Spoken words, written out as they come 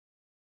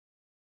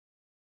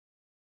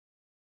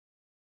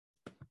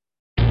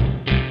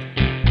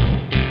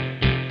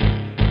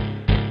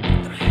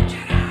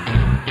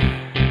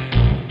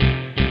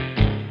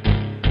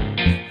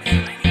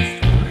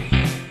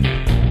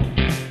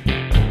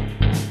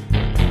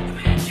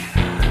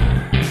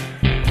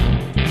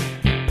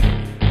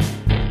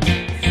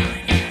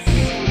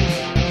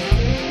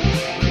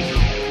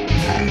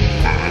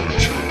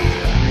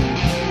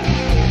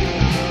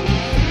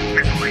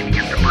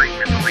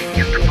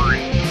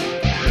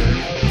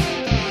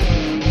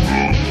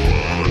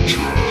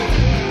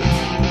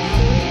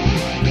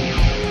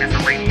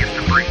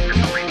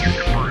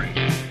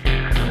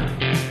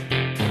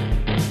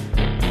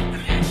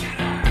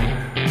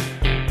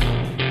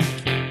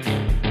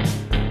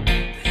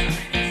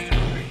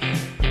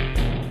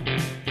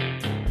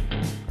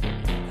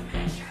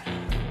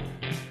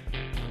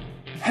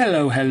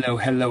Hello,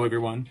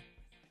 everyone,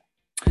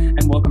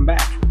 and welcome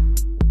back.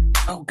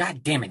 Oh,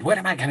 God damn it. When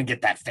am I going to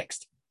get that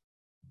fixed?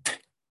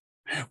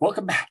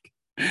 Welcome back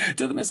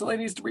to the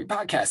Miscellaneous Debris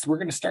Podcast. We're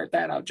going to start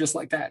that out just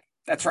like that.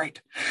 That's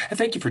right. And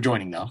thank you for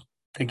joining, though.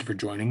 Thank you for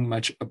joining.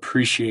 Much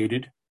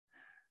appreciated.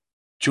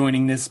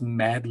 Joining this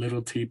mad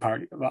little tea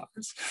party of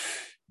ours.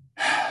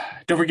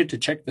 Don't forget to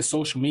check the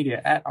social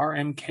media at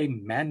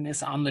RMK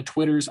Madness on the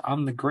Twitters,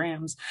 on the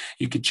Grams.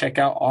 You can check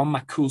out all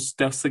my cool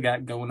stuffs I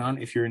got going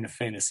on if you're into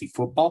fantasy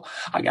football.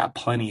 I got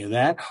plenty of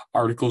that.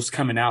 Articles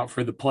coming out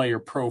for the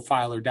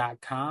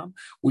playerprofiler.com.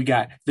 We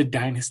got the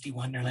Dynasty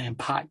Wonderland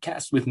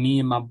podcast with me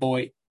and my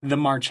boy, the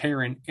March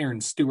Heron,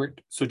 Aaron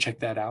Stewart. So check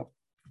that out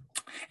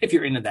if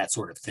you're into that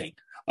sort of thing,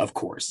 of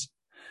course.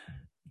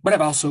 But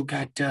I've also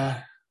got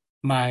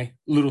my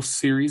little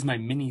series, my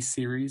mini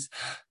series,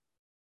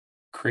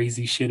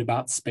 Crazy Shit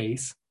About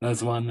Space.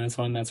 That's right.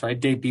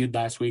 Debuted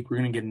last week. We're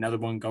going to get another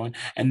one going.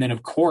 And then,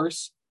 of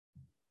course,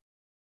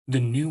 the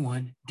new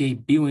one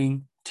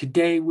debuting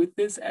today with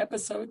this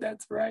episode.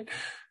 That's right.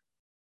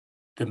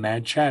 The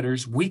Mad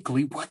Chatters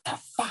Weekly. What the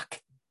fuck?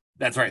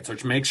 That's right. So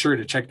make sure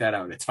to check that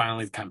out. It's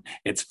finally coming.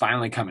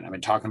 I've been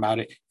talking about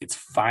it. It's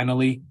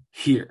finally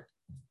here.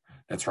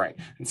 That's right.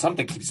 And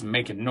something keeps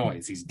making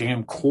noise. These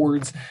damn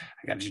cords.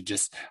 I'm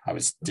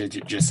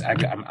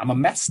a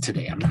mess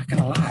today. I'm not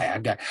going to lie.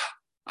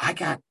 I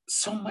got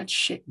so much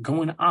shit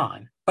going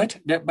on, but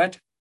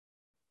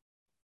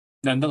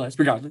nonetheless,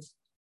 regardless,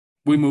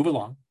 we move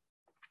along.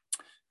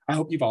 I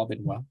hope you've all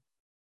been well.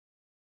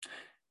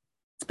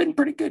 It's been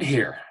pretty good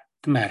here,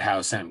 the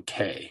Madhouse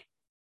MK.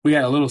 We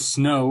had a little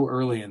snow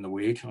early in the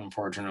week,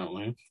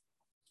 unfortunately.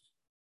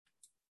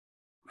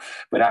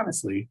 But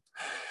honestly,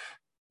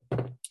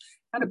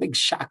 not a big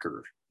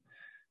shocker.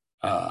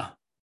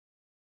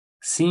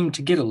 Seemed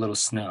to get a little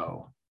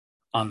snow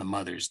on the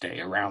Mother's Day,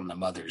 around the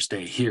Mother's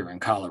Day here in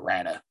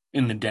Colorado,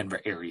 in the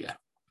Denver area.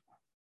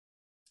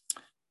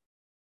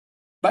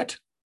 But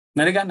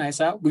then it got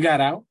nice out. We got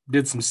out,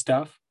 did some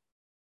stuff.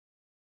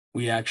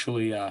 We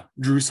actually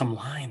drew some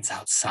lines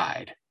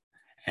outside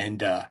and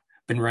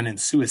been running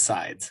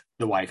suicides,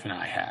 the wife and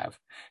I have.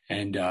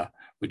 And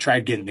we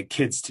tried getting the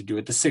kids to do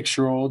it. The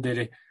 6-year-old did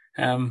it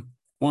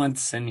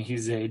once, and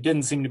it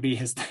didn't seem to be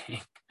his thing.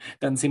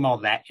 Doesn't seem all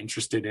that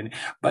interested in it.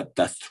 But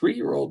the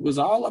 3-year-old was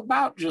all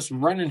about just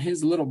running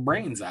his little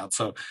brains out.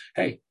 So,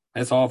 hey,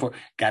 that's all for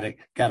gotta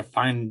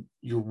find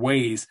your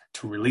ways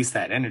to release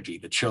that energy.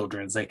 The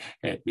children say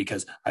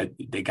because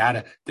they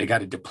gotta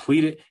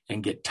deplete it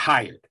and get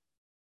tired.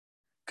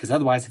 Because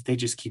otherwise, if they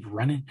just keep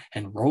running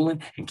and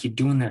rolling and keep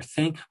doing their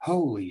thing,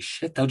 holy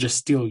shit, they'll just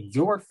steal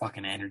your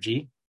fucking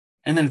energy,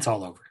 and then it's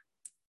all over.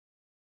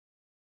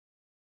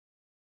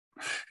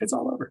 It's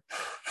all over.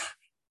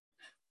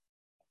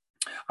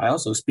 I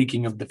also,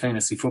 speaking of the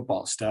fantasy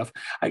football stuff,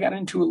 I got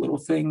into a little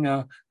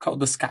thing called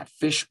the Scott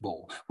Fish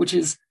Bowl, which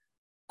is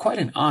quite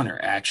an honor,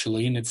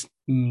 actually. And it's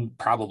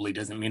probably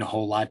doesn't mean a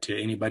whole lot to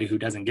anybody who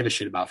doesn't give a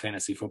shit about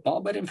fantasy football.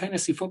 But in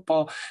fantasy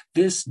football,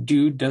 this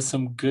dude does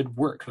some good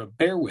work. But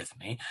bear with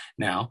me.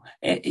 Now,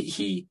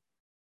 he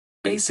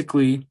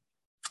basically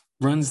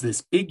runs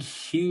this big,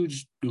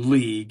 huge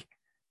league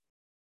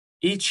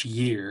each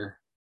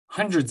year,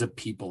 hundreds of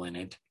people in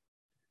it.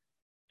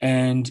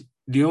 And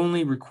the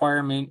only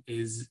requirement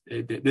is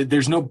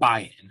there's no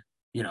buy-in,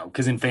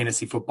 because in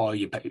fantasy football,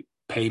 you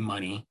pay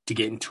money to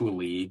get into a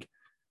league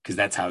because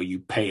that's how you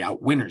pay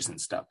out winners and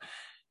stuff.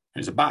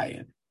 There's a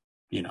buy-in,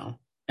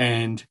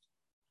 and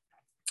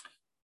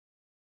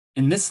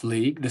in this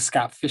league, the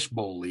Scott Fish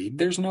Bowl League,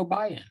 there's no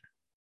buy-in.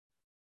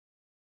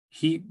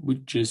 He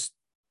would just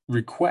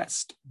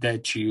request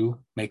that you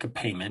make a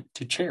payment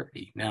to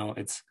charity. Now,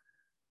 it's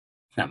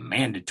not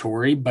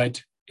mandatory,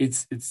 but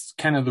it's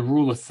kind of the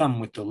rule of thumb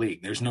with the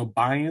league. There's no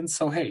buy-in,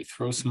 so hey,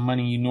 throw some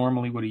money you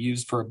normally would have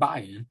used for a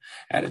buy-in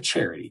at a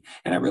charity.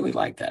 And I really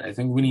like that. I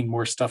think we need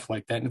more stuff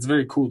like that. And it's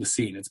very cool to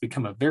see. And it's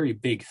become a very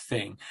big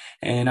thing.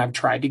 And I've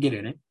tried to get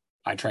in it.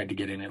 I tried to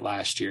get in it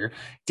last year.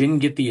 Didn't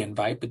get the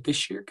invite, but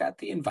this year got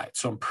the invite.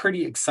 So I'm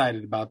pretty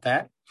excited about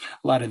that.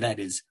 A lot of that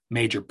is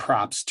major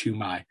props to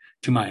my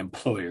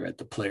employer at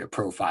the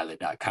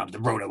playerprofiler.com, the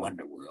Roto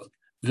Underworld,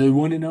 the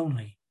one and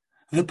only,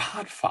 the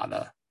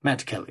Podfather,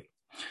 Matt Kelly.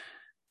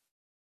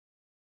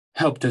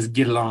 Helped us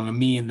get along, and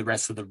me and the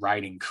rest of the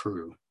writing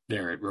crew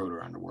there at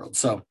Rotor Underworld.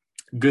 So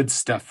good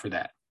stuff for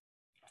that.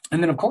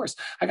 And then, of course,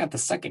 I got the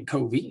second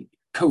COVID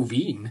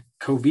vaccine,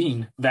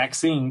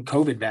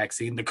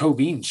 the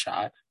COVID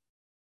shot.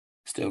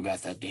 Still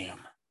got that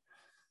damn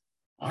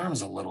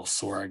arm's a little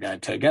sore. I got to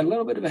tell you, got a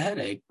little bit of a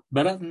headache,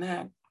 but other than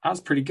that, I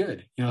was pretty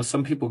good.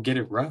 Some people get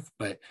it rough,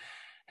 but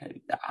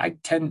I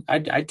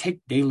take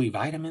daily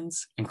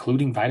vitamins,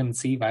 including vitamin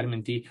C,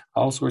 vitamin D,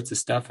 all sorts of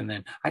stuff. And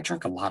then I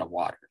drink a lot of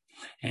water.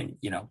 And,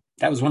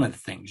 that was one of the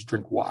things,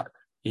 drink water,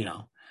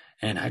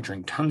 and I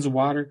drink tons of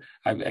water.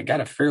 I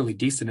got a fairly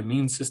decent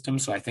immune system.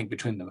 So I think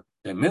between the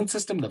immune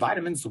system, the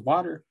vitamins, the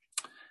water,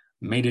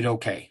 made it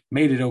okay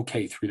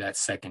through that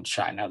second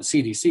shot. Now, the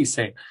CDC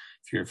say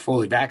if you're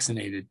fully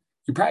vaccinated,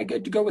 you're probably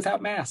good to go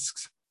without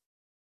masks.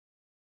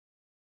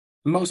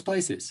 In most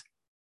places.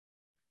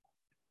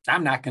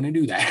 I'm not going to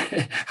do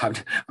that. I'm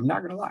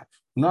not going to lie.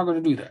 I'm not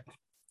going to do that.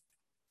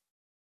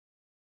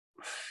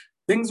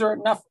 Things are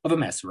enough of a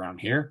mess around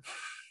here.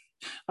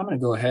 I'm going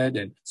to go ahead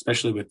and,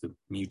 especially with the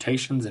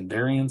mutations and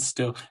variants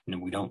still,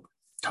 and we don't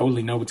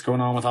totally know what's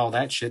going on with all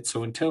that shit.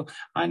 So until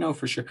I know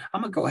for sure,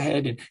 I'm going to go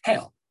ahead and,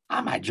 hell,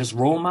 I might just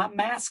roll my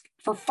mask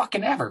for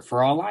fucking ever.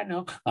 For all I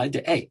know,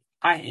 hey,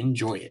 I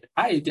enjoy it.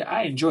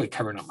 I enjoy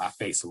covering up my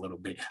face a little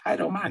bit. I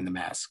don't mind the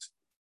masks.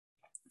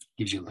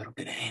 Gives you a little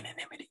bit of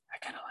anonymity. I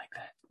kind of like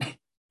that.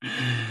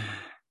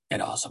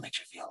 It also makes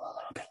you feel a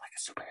little bit like a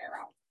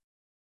superhero.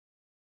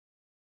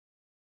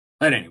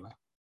 But anyway,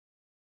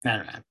 I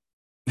don't know.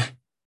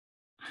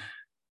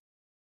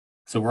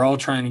 So we're all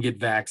trying to get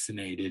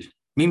vaccinated.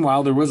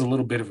 Meanwhile, there was a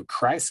little bit of a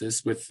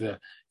crisis with the,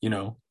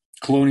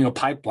 Colonial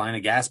Pipeline, a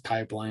gas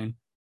pipeline.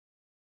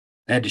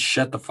 They had to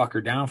shut the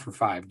fucker down for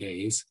 5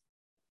 days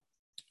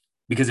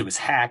because it was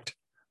hacked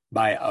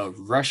by a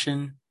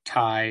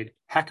Russian-tied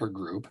hacker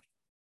group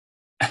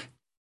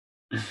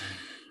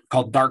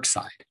called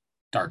DarkSide.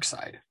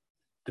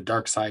 The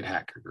DarkSide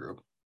hacker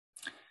group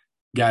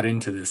got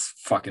into this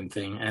fucking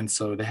thing, and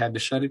so they had to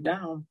shut it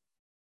down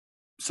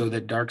so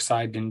that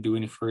DarkSide didn't do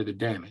any further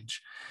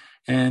damage.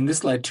 And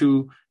this led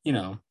to,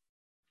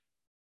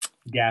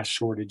 gas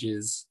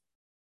shortages,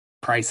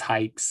 price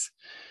hikes,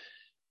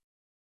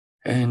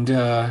 and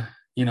a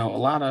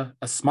lot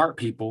of smart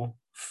people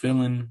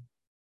filling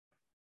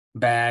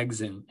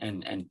bags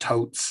and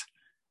totes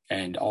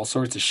and all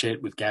sorts of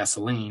shit with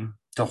gasoline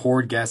to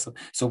hoard gas.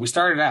 So we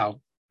started out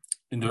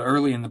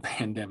early in the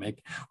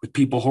pandemic with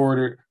people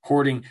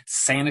hoarding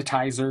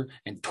sanitizer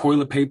and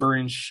toilet paper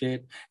and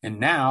shit. And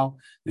now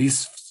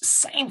these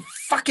same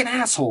fucking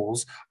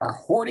assholes are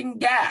hoarding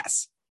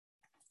gas,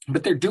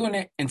 but they're doing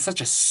it in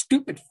such a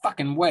stupid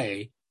fucking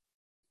way.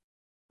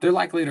 They're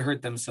likely to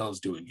hurt themselves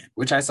doing it,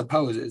 which I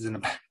suppose is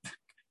an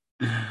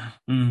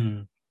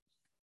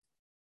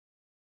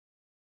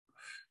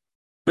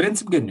But in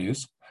some good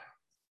news,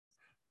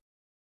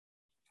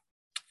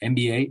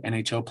 NBA,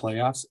 NHL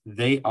playoffs,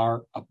 they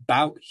are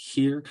about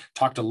here.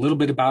 Talked a little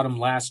bit about them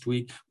last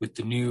week with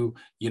the new,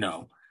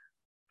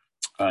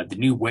 the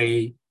new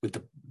way with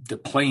the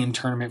play-in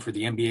tournament for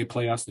the NBA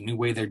playoffs, the new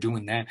way they're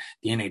doing that.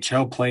 The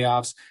NHL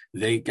playoffs,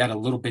 they got a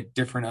little bit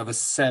different of a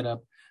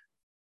setup.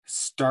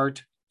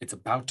 It's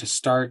about to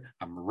start.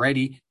 I'm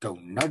ready. Go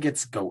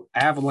Nuggets, go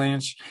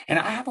Avalanche. And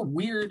I have a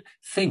weird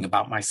thing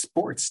about my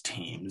sports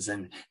teams.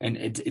 And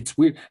it's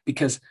weird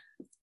because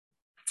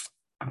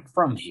I'm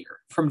from here,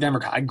 from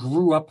Denver. I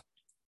grew up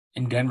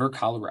in Denver,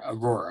 Colorado,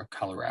 Aurora,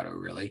 Colorado,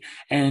 really.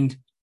 And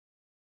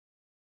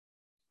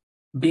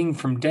being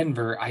from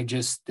Denver, I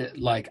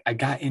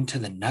got into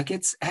the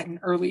Nuggets at an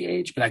early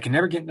age, but I can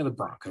never get into the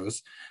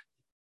Broncos.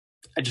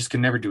 I just could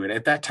never do it.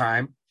 At that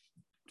time,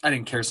 I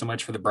didn't care so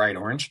much for the bright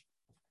orange.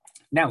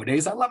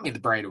 Nowadays, I love me the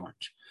bright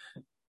orange.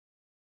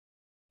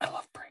 I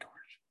love bright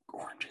orange.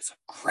 Orange is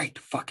a great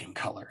fucking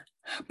color,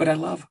 but I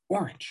love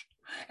orange.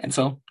 And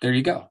so there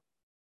you go.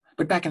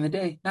 But back in the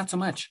day, not so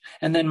much.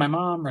 And then my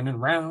mom running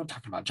around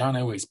talking about John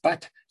Elway's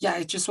butt. Yeah,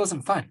 it just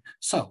wasn't fun.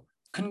 So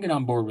couldn't get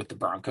on board with the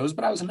Broncos,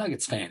 but I was a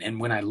Nuggets fan. And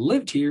when I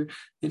lived here,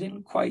 they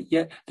didn't quite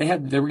yet. They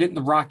were getting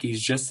the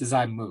Rockies just as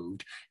I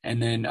moved. And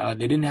then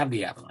they didn't have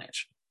the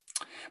Avalanche.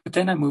 But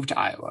then I moved to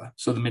Iowa,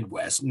 so the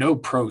Midwest, no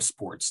pro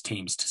sports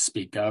teams to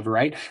speak of,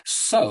 right?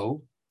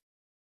 So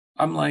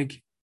I'm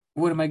like,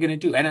 what am I going to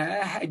do? And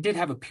I did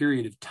have a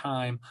period of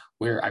time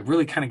where I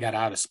really kind of got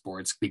out of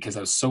sports because I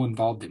was so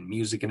involved in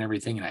music and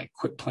everything, and I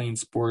quit playing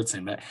sports.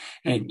 And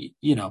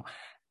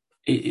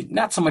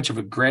not so much of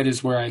a regret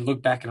as where I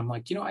look back and I'm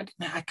like,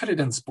 I could have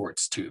done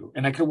sports too,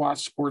 and I could have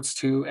watched sports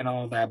too, and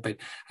all that. But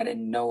I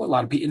didn't know a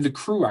lot of people in the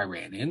crew I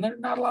ran in. There are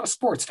not a lot of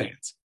sports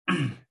fans.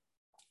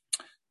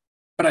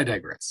 But I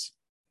digress.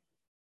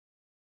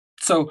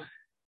 So,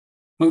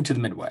 moved to the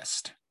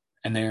Midwest,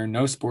 and there are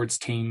no sports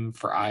team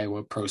for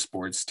Iowa, pro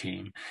sports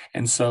team.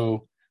 And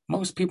so,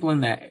 most people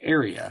in that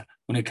area,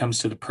 when it comes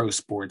to the pro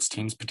sports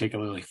teams,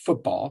 particularly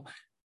football,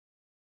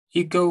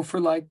 you go for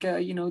the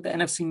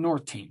NFC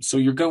North team. So,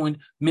 you're going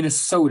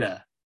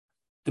Minnesota,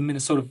 the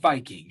Minnesota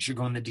Vikings. You're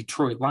going the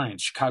Detroit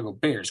Lions, Chicago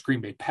Bears,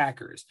 Green Bay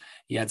Packers.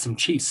 You had some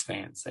Chiefs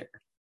fans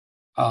there.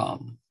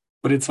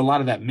 But it's a lot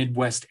of that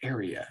Midwest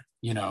area,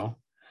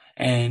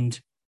 And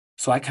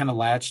so I kind of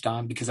latched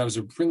on because I was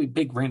a really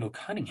big Randall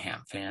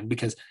Cunningham fan,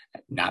 because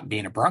not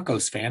being a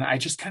Broncos fan, I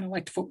just kind of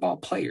liked football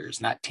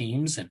players, not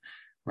teams. And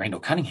Randall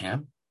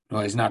Cunningham,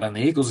 well, he's not on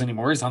the Eagles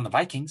anymore. He's on the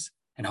Vikings.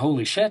 And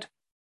holy shit,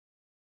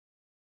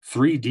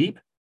 3 deep?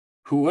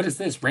 What is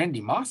this?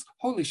 Randy Moss?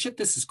 Holy shit,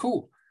 this is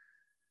cool.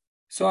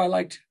 So I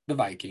liked the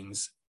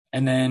Vikings.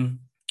 And then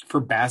for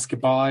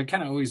basketball, I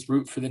kind of always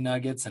root for the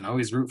Nuggets and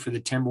always root for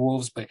the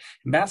Timberwolves. But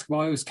in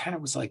basketball, I always kind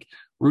of was like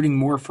rooting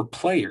more for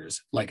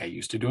players, like I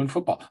used to do in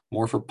football,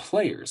 more for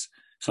players.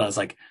 So I was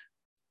like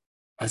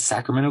a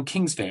Sacramento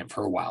Kings fan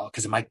for a while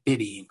because of Mike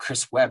Bibby and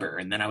Chris Webber.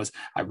 And then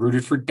I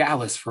rooted for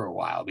Dallas for a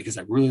while because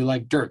I really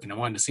liked Dirk and I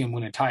wanted to see him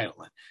win a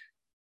title. And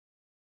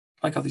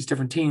like all these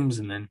different teams.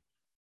 And then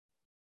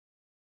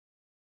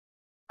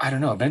I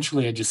don't know.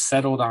 Eventually, I just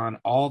settled on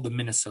all the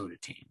Minnesota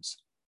teams.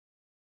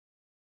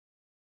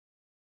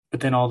 But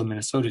then all the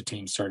Minnesota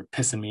teams started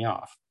pissing me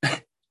off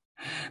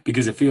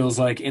because it feels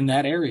like in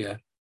that area,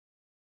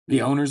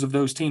 the owners of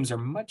those teams are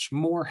much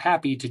more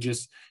happy to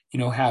just,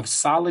 have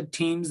solid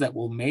teams that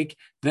will make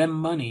them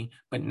money,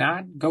 but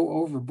not go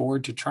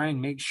overboard to try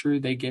and make sure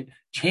they get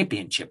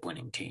championship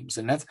winning teams.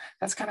 And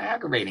that's kind of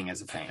aggravating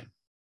as a fan.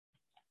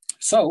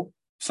 So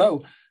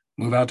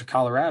move out to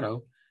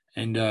Colorado,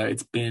 and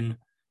it's been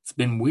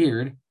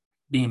weird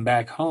being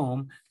back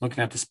home,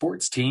 looking at the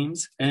sports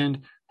teams,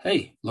 and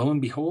hey, lo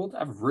and behold,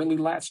 I've really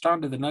latched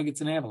onto the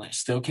Nuggets and Avalanche.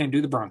 Still can't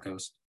do the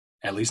Broncos,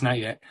 at least not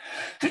yet.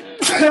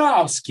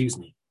 Oh, excuse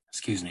me.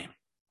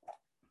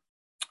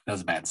 That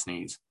was a bad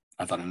sneeze.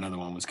 I thought another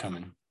one was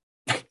coming.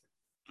 I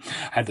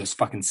had those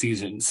fucking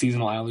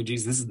seasonal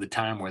allergies. This is the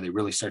time where they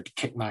really start to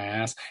kick my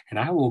ass, and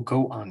I will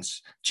go on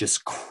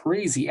just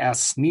crazy ass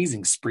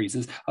sneezing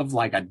sprees of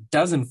like a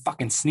dozen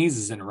fucking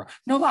sneezes in a row.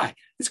 No lie,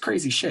 it's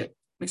crazy shit.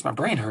 Makes my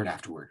brain hurt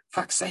afterward.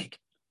 Fuck's sake.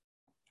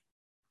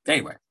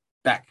 Anyway,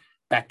 back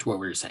to what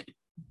we were saying.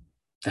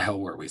 The hell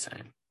were we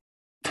saying?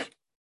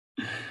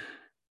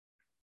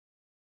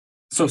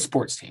 So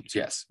sports teams,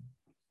 yes.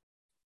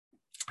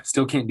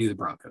 Still can't do the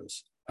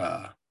Broncos.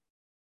 Kind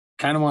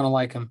of want to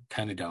like them,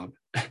 kind of don't.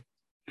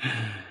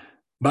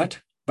 But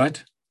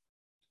it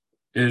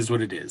is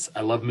what it is.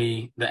 I love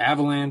me the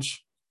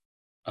Avalanche.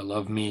 I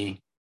love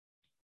me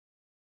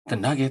the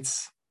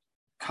Nuggets.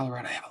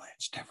 Colorado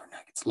Avalanche, Denver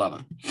Nuggets. Love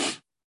them.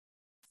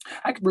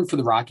 I could root for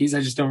the Rockies.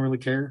 I just don't really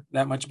care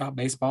that much about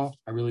baseball.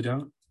 I really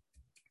don't.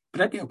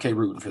 But I'd be okay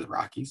rooting for the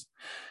Rockies.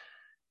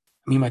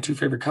 I mean, my two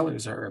favorite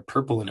colors are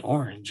purple and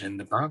orange, and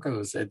the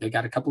Broncos, they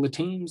got a couple of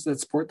teams that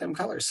support them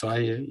colors. So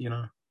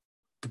the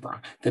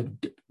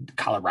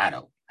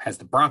Colorado has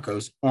the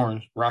Broncos,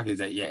 orange, Rockies.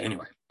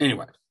 Anyway.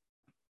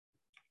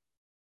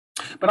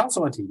 But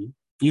also on TV.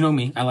 You know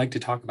me, I like to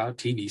talk about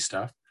TV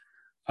stuff,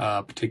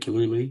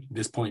 particularly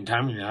this point in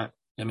time.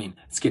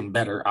 It's getting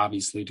better,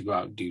 obviously, to go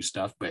out and do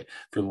stuff. But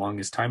for the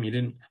longest time, you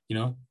didn't,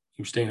 you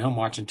were staying home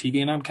watching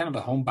TV. And I'm kind of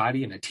a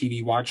homebody and a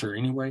TV watcher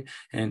anyway.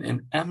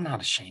 And I'm not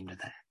ashamed of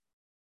that.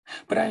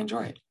 But I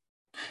enjoy it.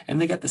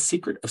 And they got The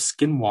Secret of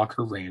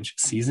Skinwalker Ranch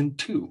Season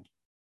 2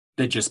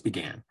 that just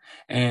began.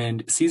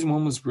 And Season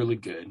 1 was really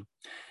good.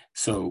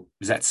 So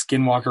is that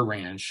Skinwalker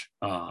Ranch?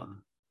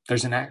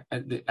 There's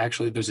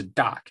there's a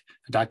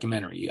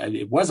documentary.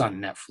 It was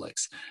on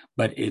Netflix,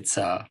 but it's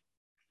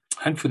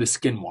Hunt for the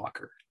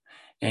Skinwalker.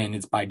 And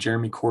it's by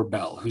Jeremy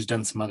Corbell, who's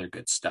done some other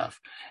good stuff.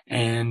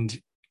 And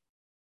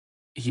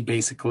he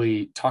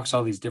basically talks to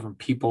all these different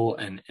people,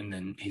 and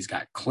then he's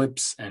got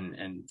clips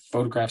and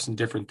photographs and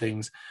different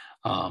things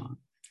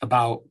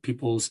about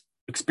people's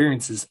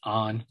experiences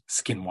on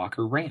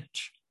Skinwalker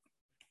Ranch.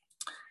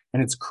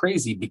 And it's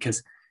crazy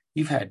because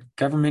you've had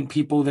government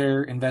people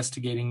there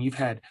investigating. You've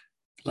had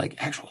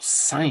like actual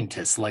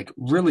scientists, like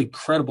really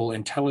credible,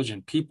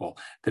 intelligent people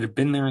that have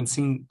been there and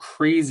seen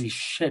crazy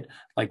shit.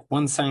 Like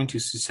one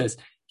scientist who says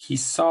he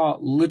saw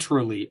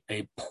literally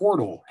a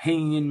portal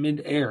hanging in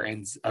midair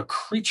and a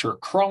creature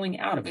crawling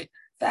out of it.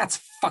 That's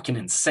fucking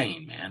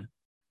insane, man.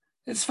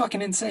 It's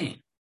fucking insane.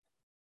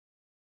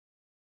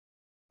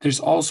 There's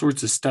all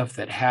sorts of stuff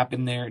that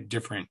happened there,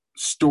 different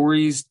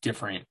stories,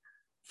 different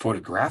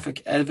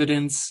photographic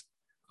evidence,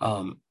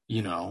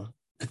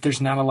 but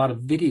there's not a lot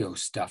of video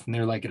stuff. And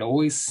they're like, it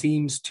always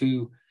seems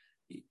to,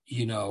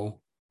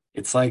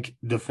 it's like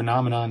the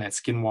phenomenon at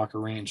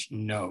Skinwalker Ranch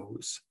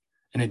knows,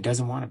 and it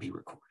doesn't want to be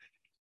recorded.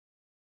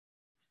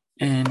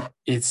 And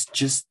it's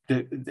just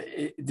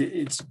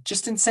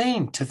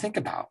insane to think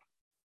about,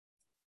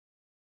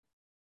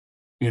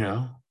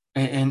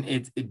 and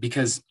it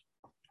because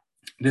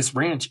this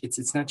ranch,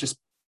 it's not just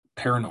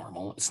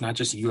paranormal, it's not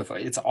just UFO,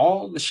 it's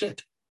all the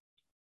shit,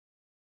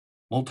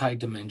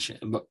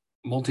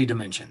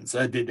 multi-dimensions.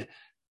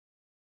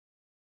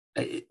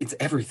 It's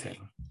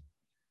everything.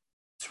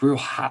 It's a real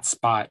hot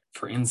spot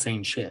for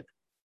insane shit.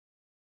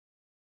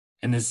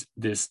 And this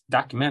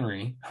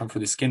documentary, Hunt for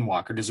the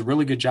Skinwalker, does a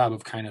really good job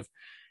of kind of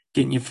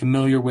getting you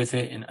familiar with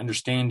it and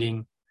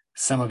understanding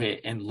some of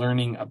it and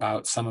learning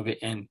about some of it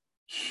and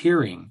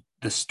hearing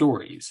the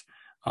stories.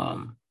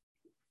 But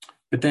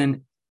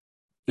then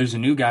there's a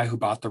new guy who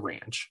bought the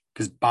ranch,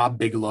 because Bob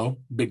Bigelow,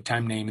 big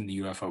time name in the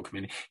UFO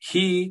community,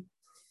 he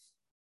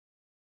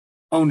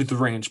owned the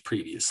ranch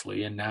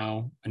previously, and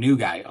now a new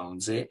guy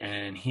owns it,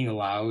 and he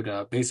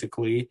allowed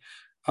basically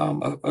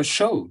a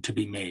show to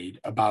be made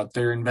about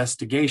their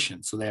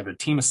investigation. So they have a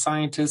team of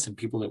scientists and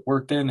people that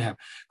work there, and have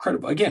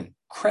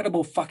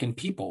credible fucking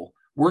people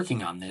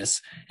working on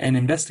this and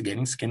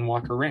investigating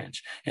Skinwalker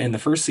Ranch. And the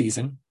first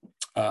season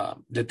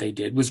that they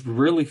did was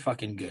really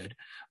fucking good.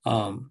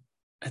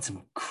 Had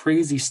some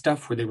crazy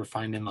stuff where they were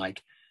finding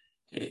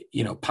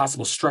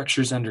possible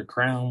structures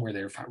underground where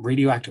they were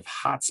radioactive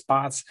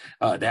hotspots.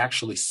 They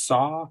actually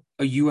saw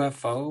a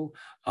UFO.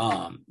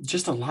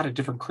 Just a lot of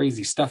different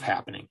crazy stuff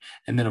happening.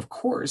 And then, of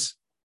course,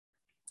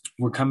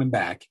 we're coming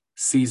back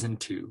season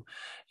 2,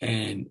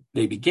 and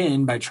they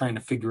begin by trying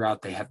to figure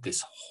out they have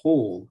this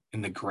hole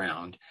in the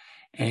ground,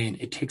 and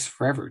it takes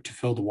forever to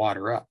fill the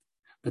water up,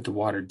 but the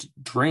water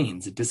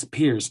drains, it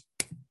disappears.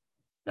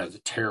 That was a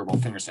terrible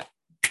finger sound.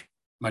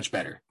 Much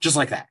better. Just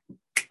like that.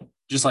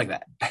 Just like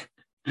that.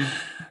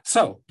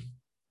 So,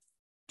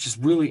 just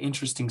really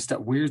interesting stuff,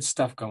 weird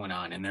stuff going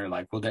on. And they're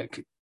like, well, that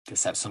could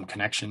this have some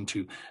connection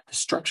to the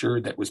structure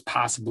that was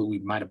possibly, we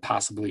might have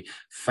possibly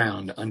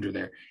found under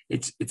there.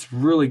 It's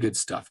really good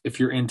stuff if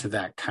you're into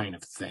that kind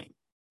of thing.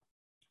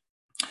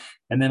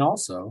 And then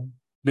also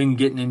been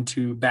getting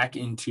back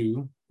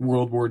into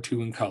World War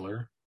II in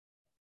color,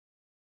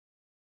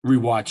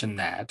 rewatching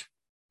that.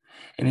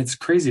 And it's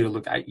crazy to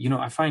look. I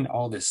find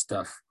all this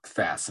stuff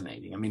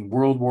fascinating. I mean,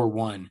 World War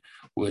I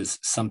was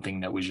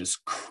something that was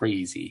just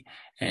crazy,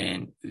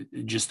 and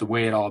just the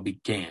way it all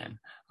began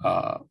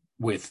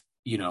with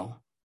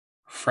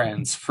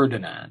Franz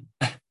Ferdinand,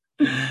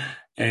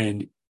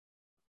 and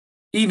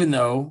even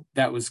though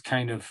that was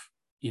kind of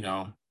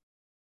I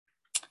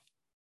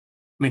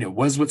mean, it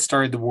was what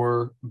started the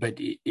war, but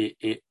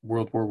it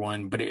World War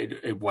I, but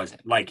it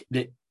wasn't like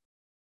it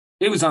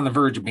was on the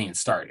verge of being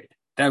started.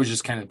 That was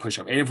just kind of the push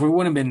up. If it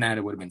wouldn't have been that,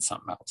 it would have been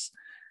something else.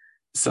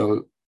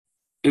 So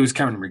it was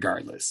coming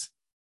regardless.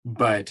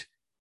 But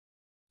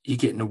you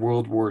get into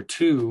World War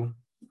II,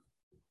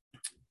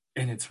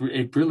 and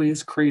it really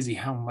is crazy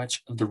how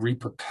much of the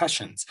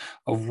repercussions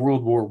of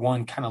World War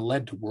I kind of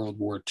led to World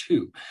War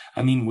II.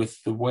 I mean,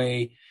 with the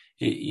way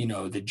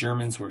the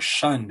Germans were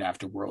shunned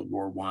after World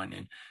War I,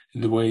 and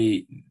the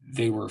way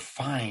they were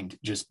fined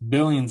just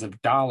billions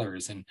of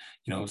dollars, and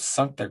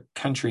sunk their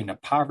country into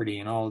poverty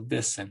and all of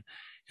this, and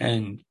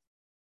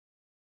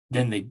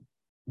then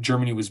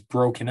Germany was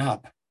broken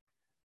up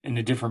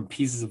into different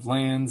pieces of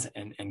lands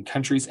and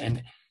countries,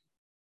 and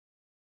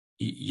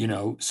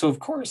so of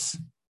course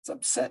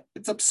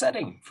it's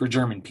upsetting for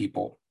German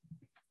people.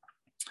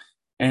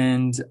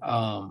 And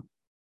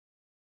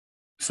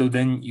so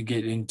then you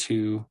get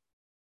into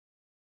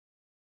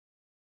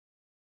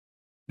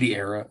the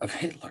era of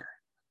Hitler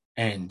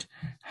and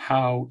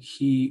how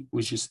he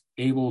was just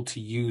able to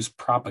use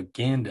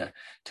propaganda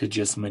to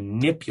just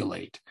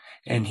manipulate.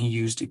 And he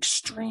used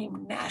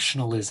extreme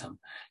nationalism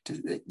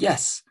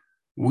yes,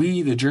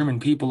 we, the German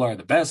people, are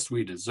the best.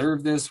 We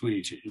deserve this.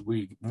 We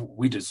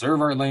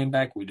deserve our land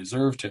back. We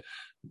deserve to,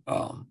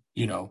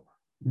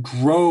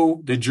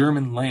 grow the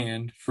German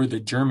land for the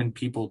German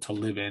people to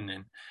live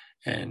in.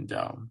 And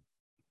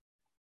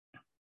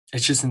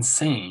it's just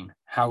insane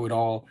how it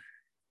all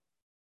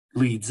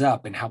leads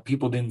up, and how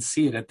people didn't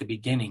see it at the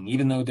beginning,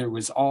 even though there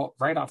was all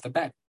right off the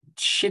bat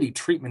shitty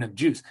treatment of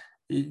Jews.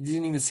 You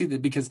didn't even see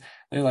that, because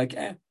they're like,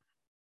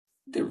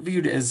 they're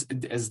viewed as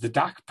the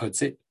doc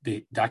puts it,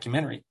 the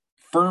documentary,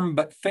 firm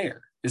but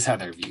fair is how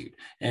they're viewed.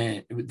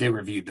 And they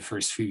were viewed the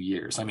first few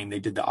years. I mean, they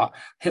did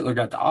Hitler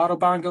got the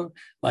Autobahn go,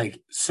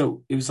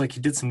 so it was like he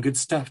did some good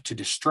stuff to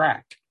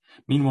distract.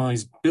 Meanwhile,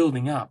 he's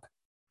building up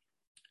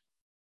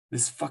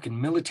this fucking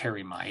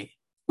military might,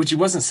 which he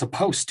wasn't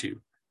supposed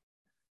to.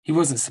 He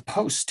wasn't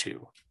supposed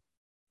to,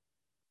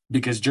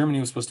 because Germany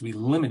was supposed to be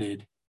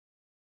limited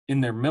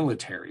in their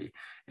military.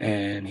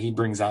 And he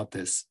brings out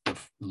this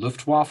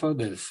Luftwaffe,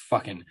 this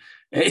fucking,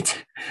 it's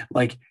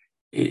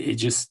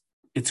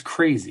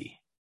crazy.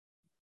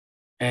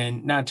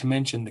 And not to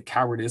mention the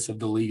cowardice of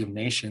the League of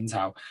Nations,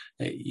 how,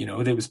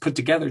 they was put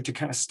together to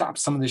kind of stop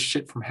some of this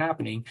shit from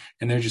happening.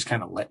 And they're just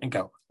kind of letting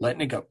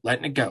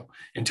it go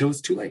until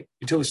it's too late,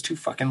 until it's too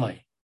fucking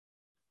late.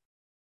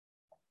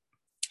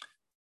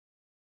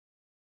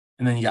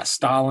 And then you got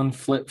Stalin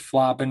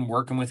flip-flopping,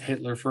 working with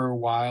Hitler for a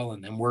while,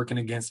 and then working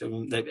against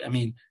him. I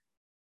mean,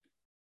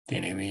 the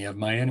enemy of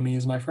my enemy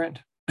is my friend.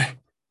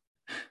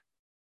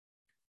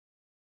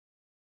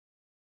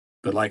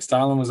 But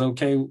Stalin was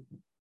okay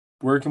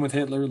working with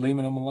Hitler,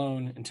 leaving him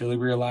alone, until he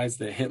realized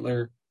that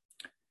Hitler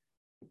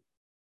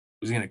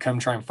was going to come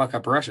try and fuck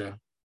up Russia.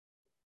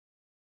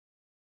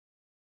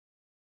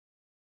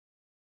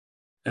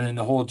 And then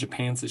the whole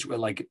Japan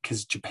situation,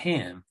 because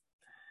Japan,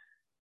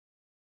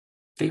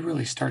 they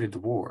really started the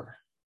war.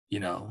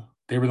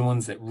 They were the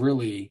ones that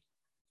really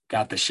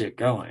got the shit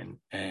going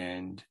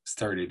and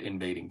started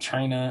invading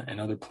China and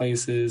other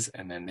places.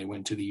 And then they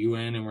went to the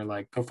UN and were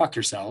like, go fuck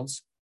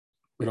yourselves.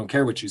 We don't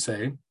care what you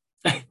say.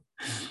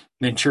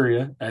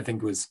 Manchuria, I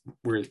think, was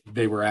where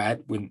they were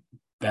at when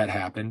that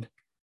happened.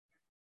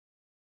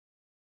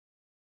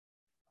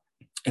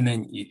 And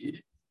then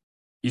you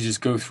just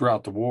go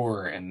throughout the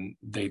war, and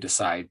they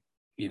decide,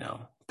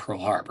 Pearl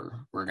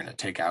Harbor, we're going to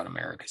take out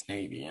America's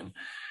Navy. And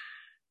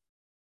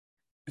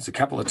there's a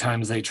couple of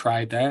times they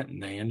tried that,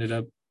 and they ended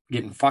up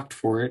getting fucked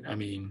for it. I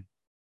mean,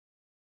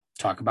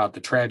 talk about the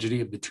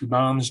tragedy of the 2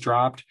 bombs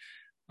dropped.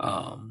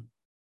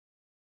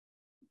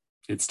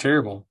 It's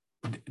terrible.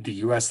 The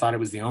U.S. thought it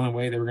was the only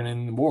way they were going to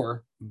end the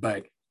war,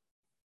 but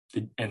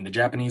the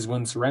Japanese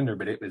wouldn't surrender.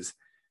 But it was,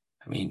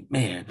 I mean,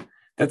 man,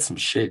 that's some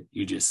shit.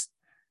 That's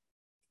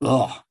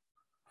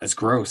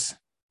gross.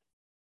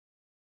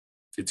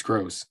 It's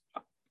gross.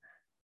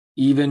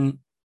 Even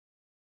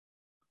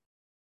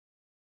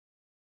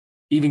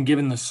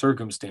given the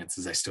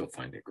circumstances, I still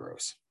find it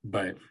gross.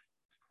 But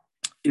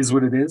is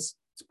what it is.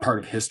 It's part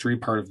of history,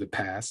 part of the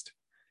past.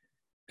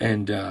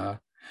 And, I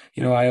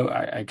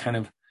kind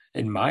of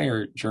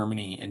admire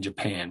Germany and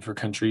Japan for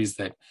countries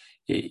that,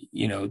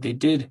 they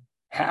did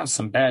have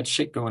some bad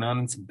shit going on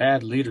and some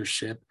bad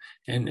leadership.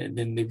 And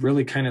then they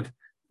really kind of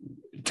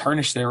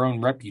tarnished their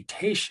own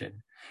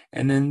reputation.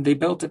 And then they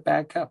built it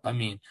back up. I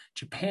mean,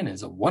 Japan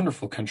is a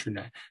wonderful country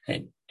now.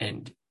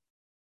 And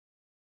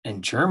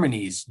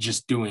Germany's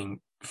just doing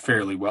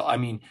fairly well. I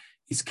mean,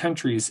 these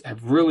countries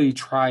have really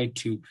tried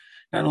to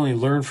not only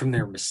learn from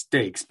their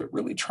mistakes, but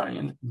really try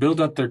and build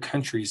up their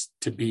countries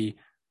to be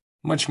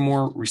much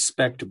more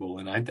respectable.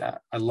 And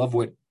I love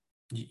what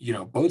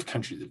both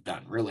countries have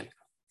done, really.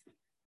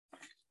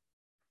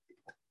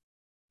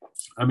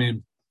 I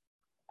mean,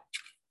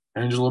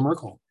 Angela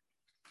Merkel.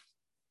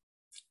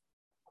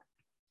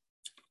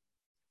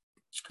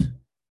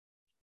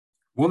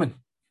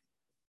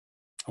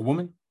 A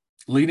woman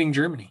leading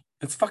Germany.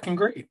 It's fucking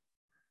great.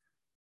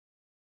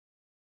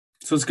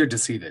 So it's good to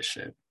see this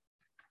shit.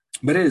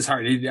 But it is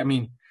hard.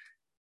 It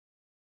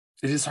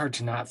is hard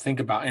to not think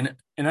about. And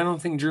I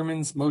don't think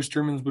most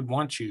Germans would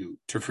want you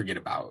to forget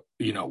about,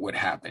 what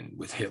happened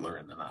with Hitler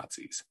and the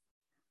Nazis.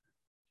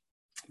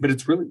 But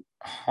it's really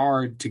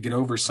hard to get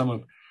over some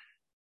of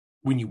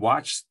when you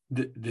watch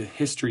the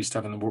history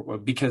stuff in the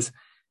world, because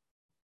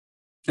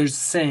there's a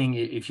saying,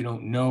 if you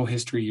don't know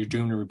history, you're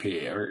doomed to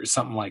repeat it, or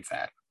something like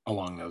that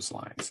along those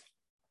lines.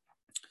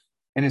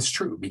 And it's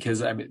true, because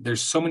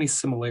there's so many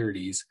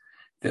similarities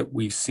that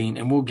we've seen,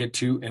 and we'll get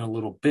to in a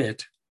little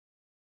bit,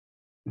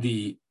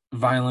 the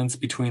violence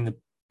between the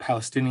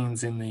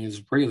Palestinians and the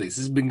Israelis. This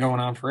has been going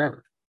on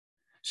forever.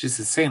 It's just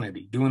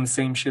insanity, doing the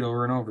same shit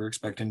over and over,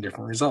 expecting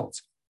different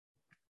results.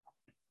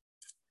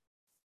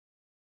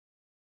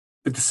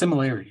 But the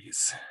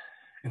similarities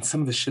and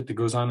some of the shit that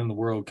goes on in the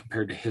world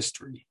compared to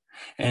history.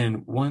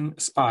 And one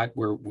spot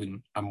where,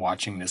 when I'm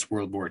watching this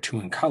World War II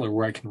in color,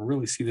 where I can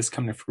really see this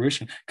come to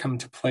fruition, come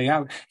to play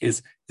out,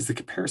 is the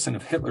comparison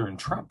of Hitler and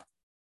Trump.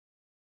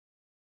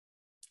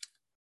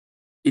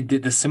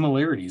 The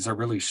similarities are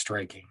really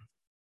striking.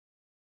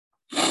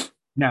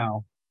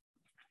 Now,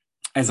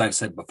 as I've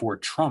said before,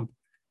 Trump,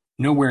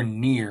 nowhere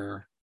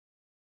near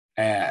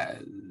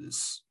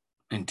as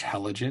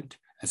intelligent,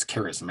 as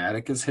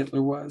charismatic as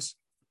Hitler was.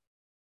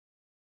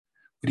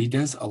 But he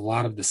does a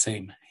lot of the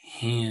same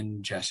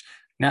hand gesture.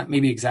 Not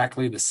maybe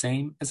exactly the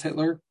same as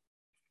Hitler,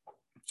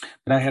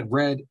 but I had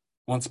read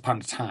once upon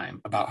a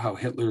time about how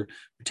Hitler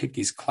would take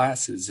these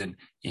classes in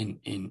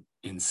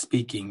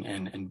speaking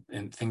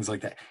and things like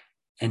that,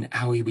 and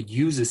how he would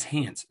use his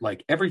hands.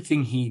 Like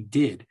everything he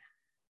did,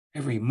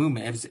 every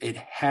movement, it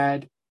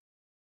had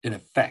an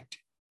effect.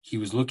 He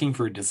was looking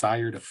for a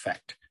desired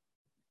effect.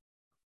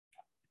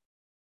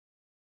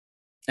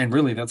 And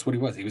really, that's what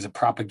he was. He was a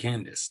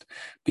propagandist,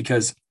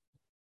 because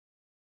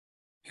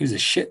he was a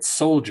shit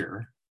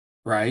soldier,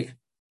 right?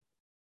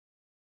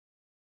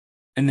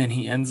 And then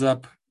he ends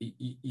up,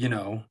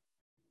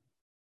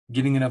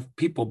 getting enough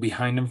people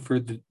behind him for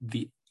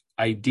the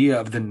idea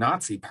of the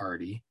Nazi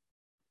Party.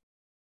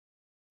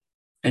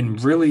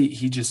 And really,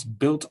 he just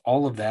built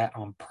all of that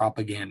on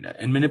propaganda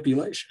and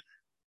manipulation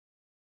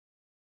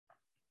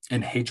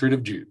and hatred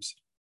of Jews.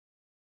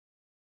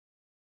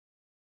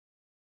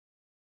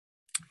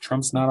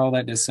 Trump's not all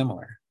that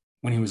dissimilar.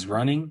 When he was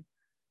running,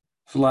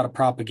 there's a lot of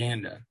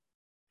propaganda.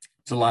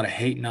 There's a lot of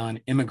hating on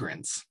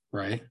immigrants,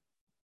 right?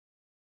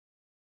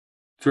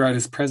 Throughout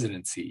his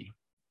presidency,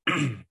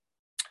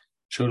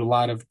 showed a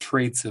lot of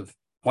traits of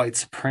white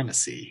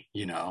supremacy,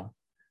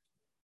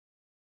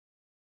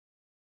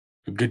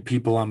 good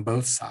people on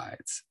both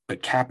sides,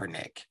 but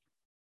Kaepernick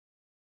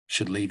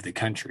should leave the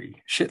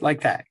country. Shit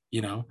like that,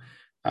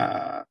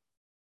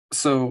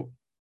 So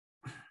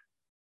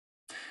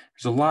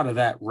there's a lot of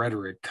that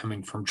rhetoric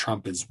coming from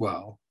Trump as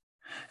well.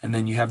 And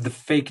then you have the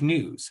fake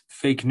news.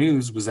 Fake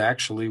news was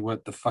actually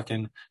what the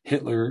fucking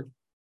Hitler,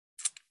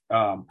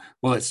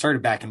 it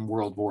started back in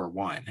World War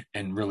I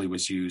and really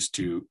was used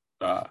to,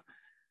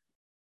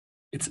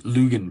 it's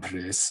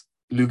Lügenpresse,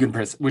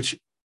 which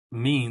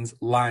means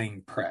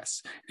lying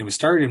press. It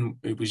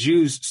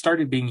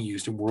started being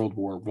used in World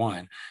War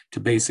I to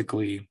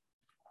basically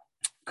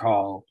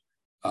call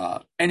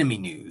enemy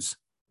news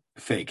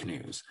fake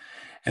news.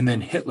 And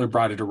then Hitler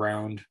brought it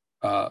around,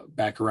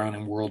 back around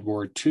in World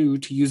War II,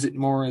 to use it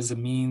more as a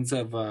means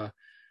of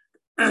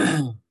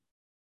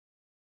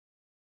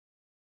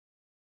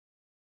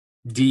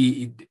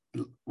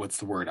what's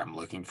the word I'm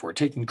looking for?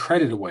 Taking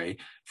credit away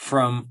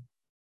from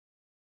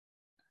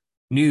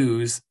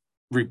news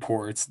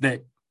reports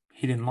that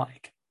he didn't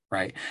like,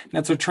 right? And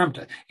that's what Trump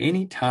did.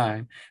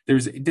 Anytime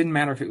it didn't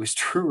matter if it was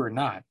true or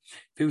not,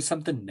 if it was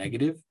something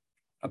negative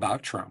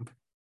about Trump,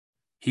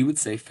 he would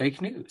say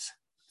fake news.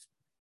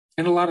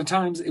 And a lot of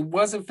times it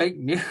wasn't fake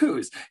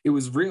news. It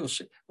was real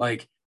shit.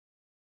 Like,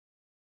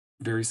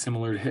 very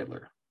similar to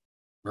Hitler,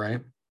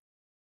 right?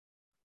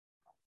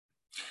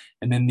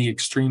 And then the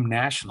extreme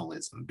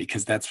nationalism,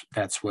 because that's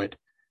what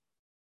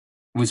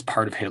was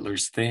part of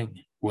Hitler's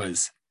thing,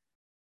 was,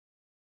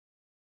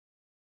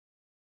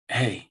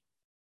 hey,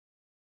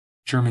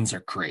 Germans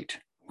are great.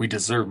 We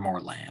deserve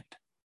more land.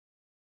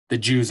 the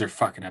Jews are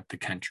fucking up the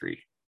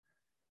country.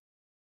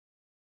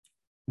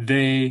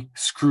 They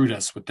screwed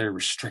us with their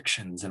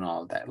restrictions and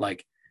all of that.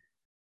 Like,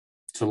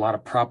 it's a lot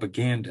of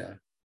propaganda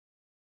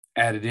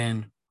added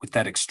in with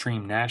that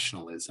extreme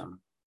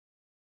nationalism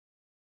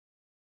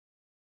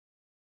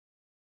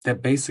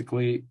that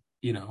basically,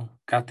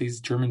 got these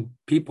German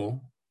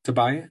people to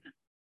buy it.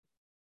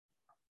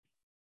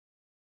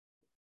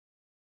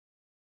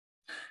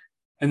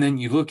 And then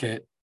you look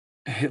at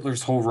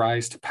Hitler's whole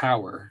rise to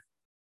power.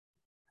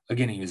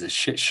 Again, he was a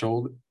shit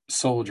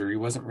soldier. He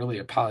wasn't really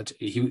a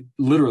politician. He was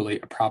literally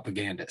a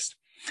propagandist.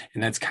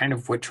 And that's kind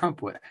of what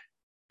Trump was.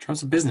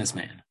 Trump's a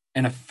businessman,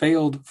 and a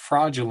failed,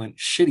 fraudulent,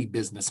 shitty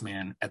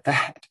businessman at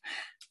that.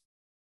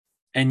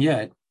 And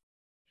yet,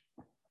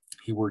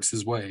 he works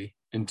his way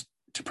into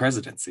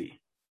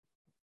presidency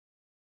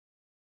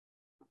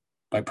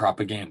by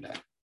propaganda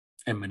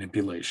and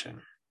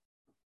manipulation.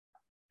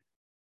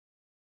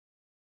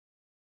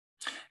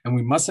 And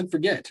we mustn't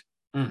forget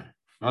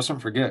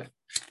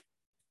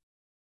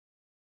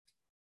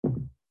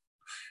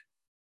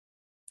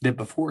that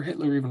before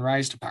Hitler even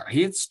rise to power,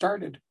 he had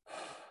started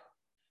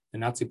the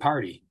Nazi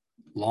Party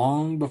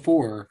long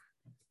before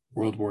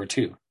World War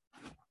II.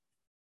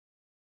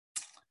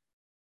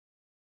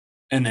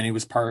 And then he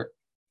was part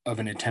of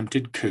an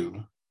attempted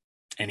coup,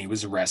 and he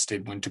was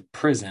arrested, went to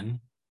prison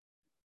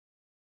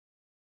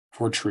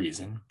for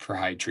treason, for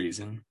high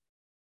treason.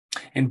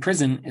 In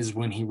prison is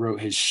when he wrote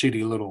his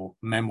shitty little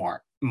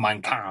memoir,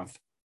 Mein Kampf.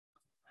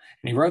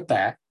 And he wrote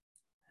that.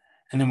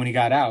 And then when he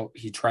got out,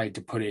 he tried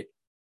to put it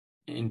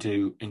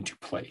into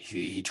play.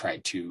 He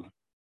tried to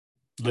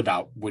live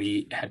out what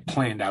he had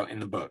planned out in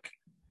the book,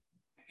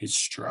 his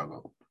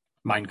struggle.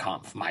 Mein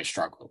Kampf, my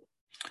struggle.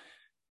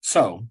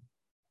 So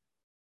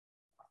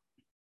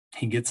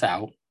he gets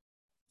out.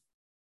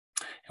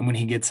 And when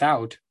he gets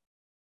out,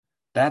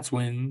 that's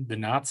when the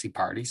Nazi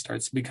Party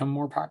starts to become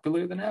more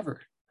popular than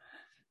ever.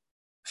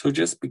 So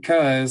just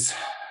because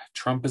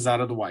Trump is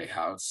out of the White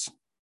House,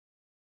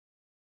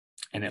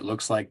 and it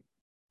looks like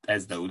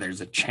as though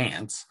there's a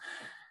chance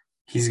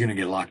he's going to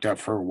get locked up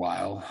for a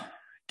while,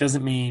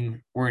 doesn't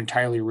mean we're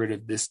entirely rid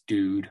of this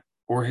dude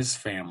or his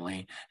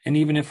family. And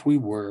even if we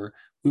were,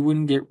 we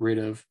wouldn't get rid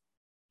of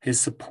his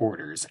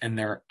supporters and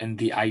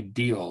the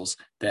ideals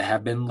that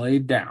have been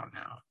laid down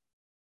now.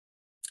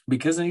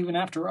 Because even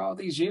after all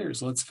these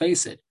years, let's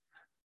face it,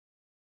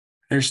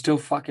 they're still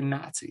fucking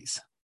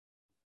Nazis.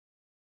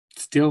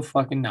 Still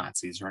fucking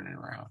Nazis running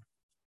around.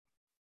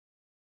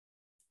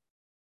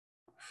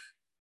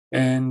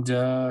 And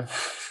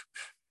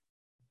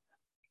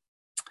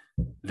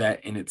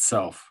that in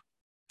itself,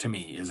 to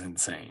me, is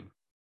insane.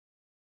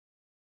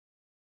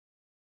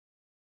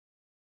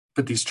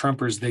 But these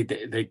Trumpers,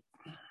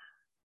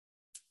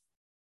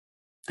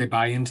 they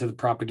buy into the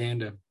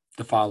propaganda,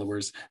 the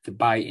followers, they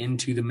buy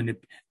into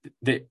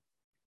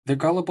they're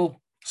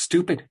gullible,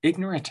 stupid,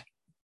 ignorant.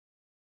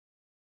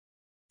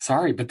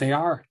 Sorry, but they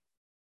are.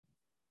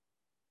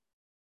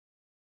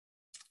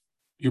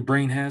 Your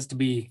brain has to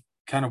be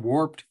kind of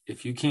warped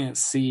if you can't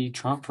see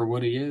Trump for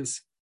what he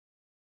is.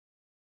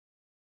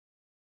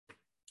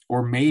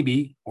 Or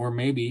maybe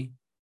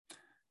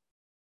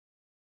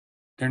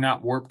they're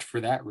not warped for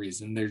that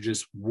reason. They're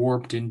just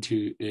warped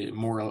into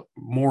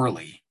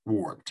morally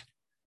warped.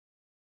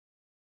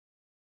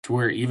 To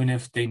where even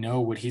if they know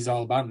what he's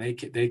all about and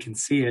they can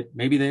see it,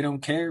 maybe they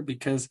don't care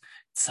because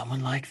it's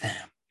someone like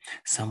them.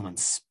 Someone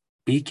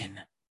speaking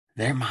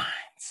their minds.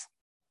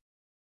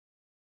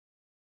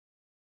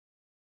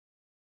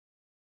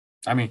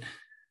 I mean,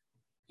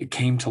 it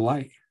came to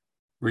light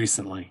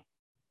recently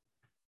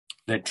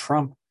that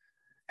Trump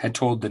had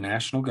told the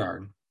National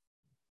Guard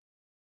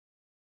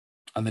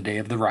on the day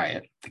of the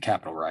riot, the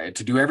Capitol riot,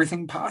 to do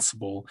everything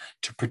possible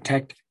to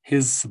protect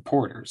his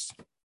supporters.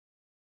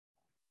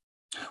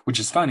 Which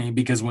is funny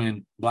because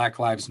when Black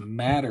Lives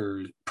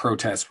Matter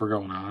protests were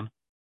going on,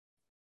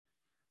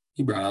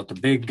 he brought out the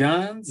big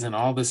guns and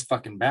all this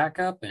fucking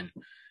backup, and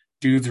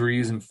dudes were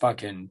using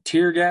fucking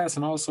tear gas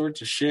and all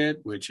sorts of shit,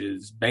 which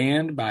is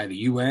banned by the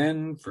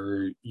UN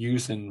for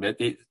use in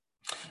it.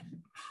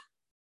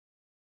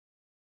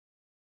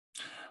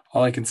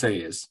 All I can say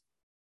is,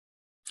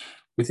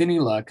 with any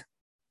luck,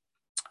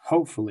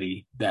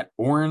 hopefully that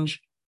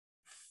orange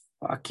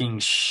fucking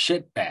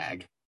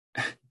shitbag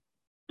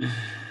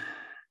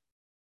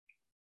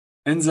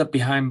ends up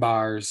behind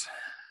bars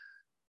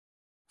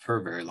for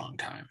a very long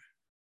time.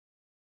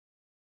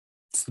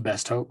 It's the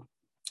best hope.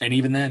 And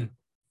even then,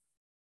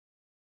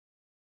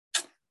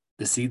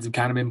 the seeds have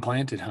kind of been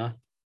planted, huh?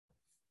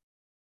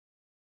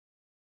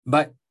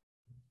 But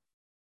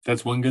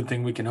that's one good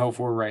thing we can hope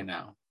for right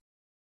now,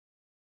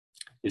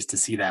 is to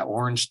see that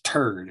orange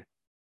turd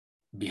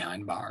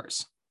behind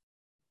bars.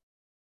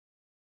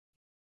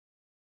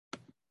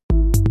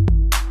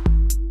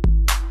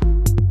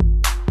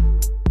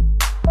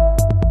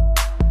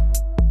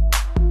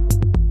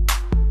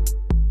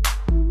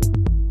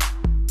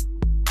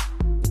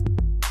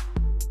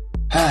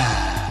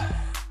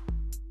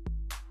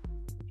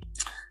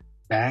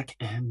 Back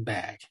and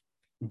back.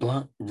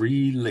 blunt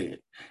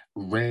relit,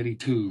 ready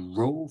to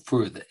roll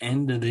for the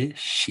end of this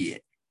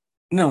shit.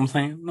 Know what I'm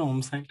saying? Know what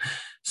I'm saying?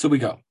 So we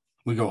go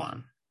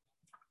on.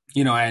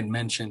 I had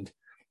mentioned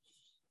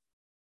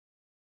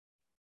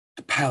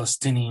the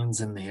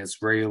Palestinians and the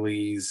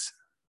Israelis,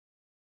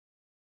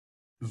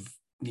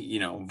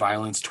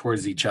 violence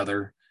towards each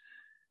other.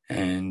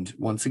 And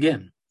once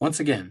again,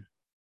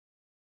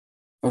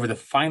 over the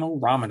final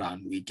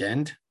Ramadan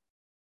weekend,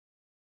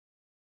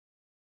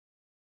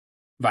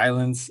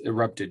 violence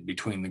erupted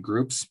between the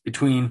groups,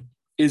 between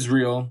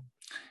Israel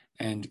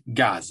and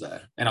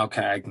Gaza. And I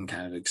can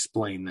kind of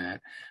explain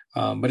that.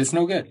 But it's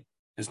no good.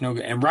 It's no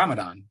good. And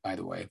Ramadan, by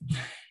the way,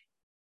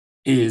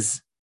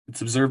 it's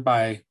observed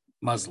by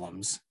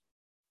Muslims,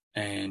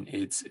 and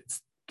it's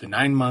the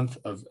 9 month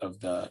of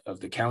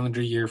the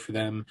calendar year for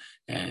them,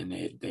 and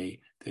they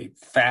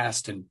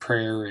fast and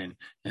prayer and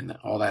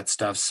all that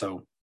stuff.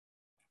 So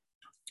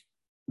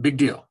big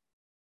deal.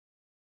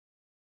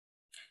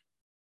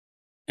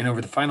 And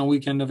over the final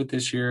weekend of it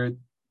this year,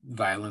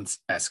 violence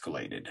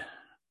escalated.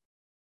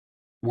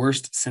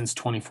 Worst since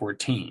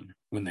 2014,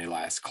 when they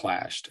last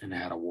clashed and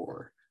had a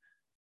war,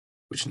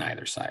 which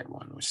neither side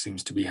won, which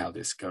seems to be how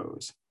this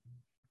goes.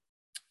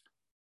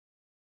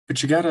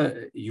 But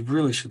you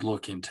really should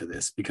look into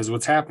this, because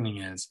what's happening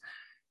is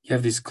you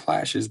have these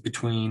clashes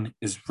between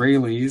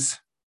Israelis,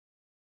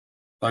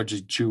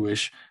 largely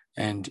Jewish,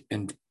 and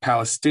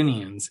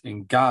Palestinians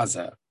in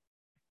Gaza.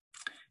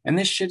 And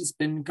this shit has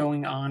been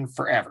going on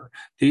forever.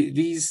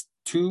 These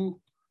two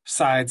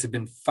sides have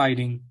been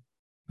fighting.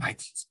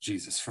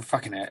 Jesus, for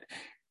fucking it.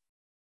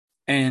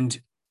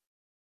 And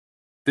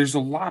there's a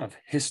lot of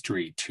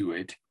history to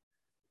it.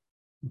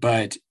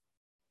 But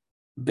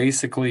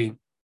basically,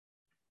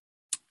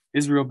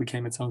 Israel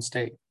became its own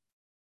state.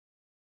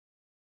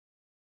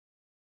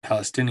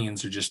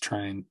 Palestinians are just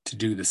trying to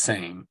do the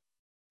same.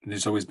 And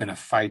there's always been a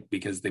fight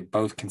because they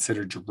both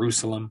consider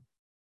Jerusalem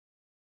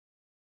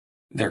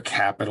their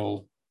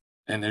capital.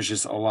 And there's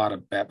just a lot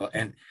of bad.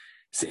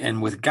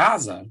 And with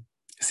Gaza,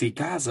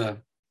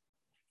 Gaza,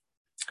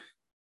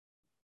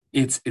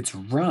 it's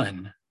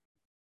run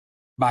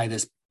by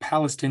this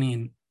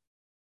Palestinian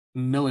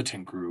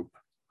militant group,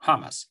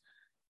 Hamas.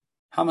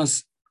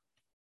 Hamas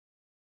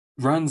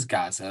runs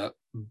Gaza,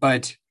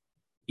 but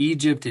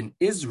Egypt and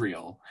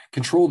Israel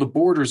control the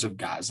borders of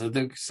Gaza,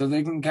 so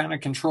they can kind of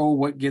control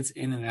what gets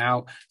in and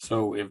out.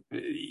 So if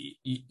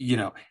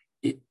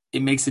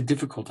it makes it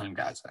difficult on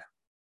Gaza,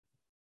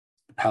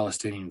 the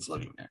Palestinians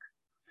living there,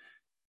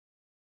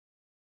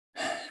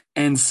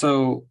 and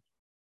so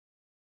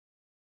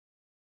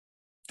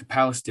the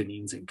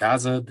Palestinians in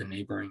Gaza, the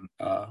neighboring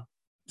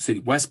city,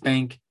 West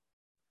Bank,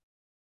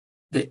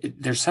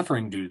 they're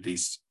suffering due to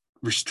these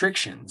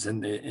restrictions,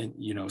 and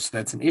so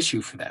that's an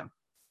issue for them.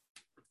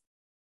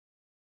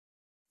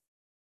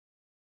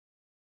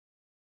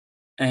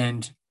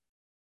 And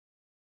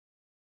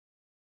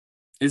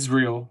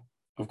Israel,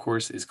 of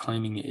course, is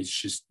claiming it's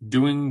just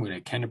doing what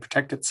it can to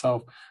protect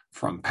itself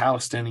from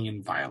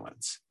Palestinian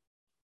violence.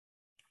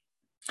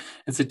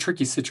 It's a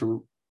tricky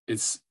situation.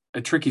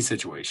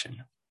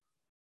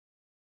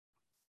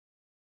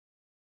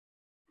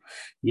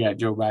 Yeah,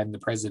 Joe Biden, the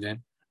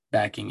president,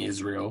 backing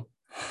Israel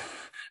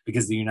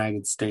because the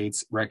United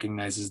States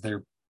recognizes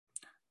their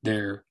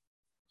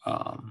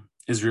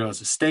Israel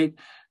as a state.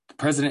 The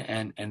president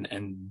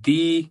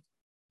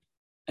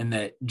and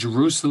that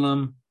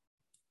Jerusalem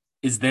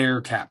is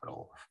their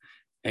capital,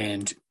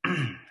 and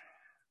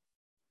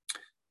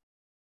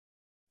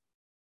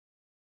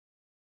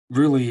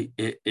really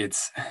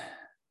it's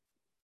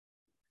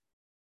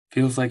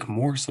feels like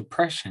more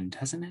suppression,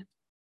 doesn't it?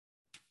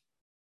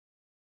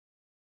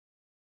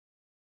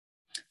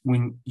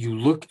 When you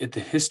look at the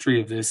history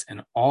of this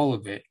and all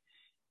of it,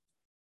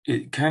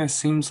 it kind of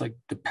seems like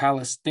the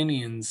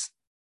Palestinians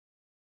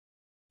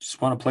just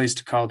want a place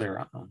to call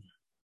their own.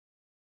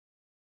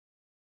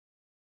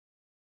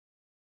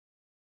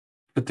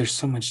 But there's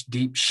so much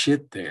deep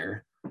shit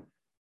there,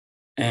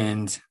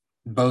 and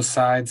both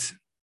sides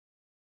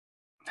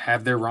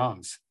have their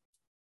wrongs.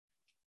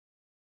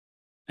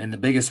 And the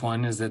biggest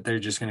one is that they're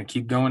just going to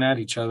keep going at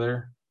each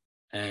other.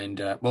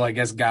 And, I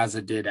guess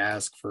Gaza did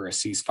ask for a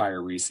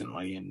ceasefire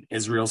recently, and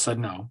Israel said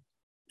no.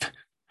 It's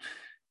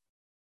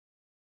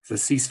a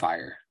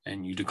ceasefire,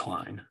 and you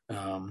decline.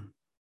 But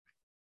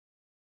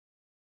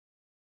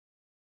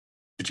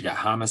you got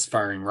Hamas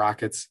firing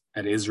rockets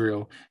at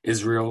Israel,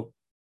 Israel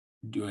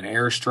doing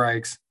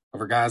airstrikes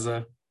over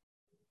Gaza,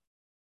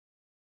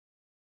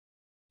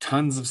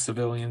 tons of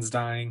civilians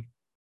dying.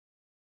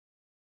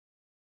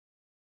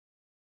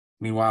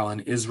 Meanwhile, in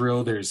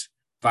Israel, there's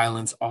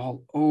violence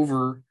all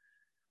over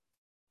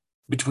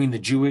between the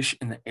Jewish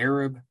and the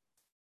Arab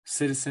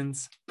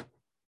citizens,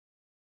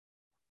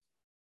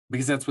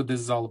 because that's what this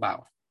is all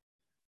about.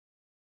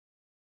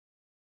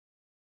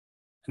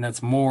 And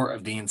that's more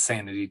of the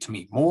insanity to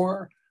me,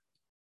 more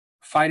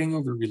fighting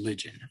over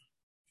religion.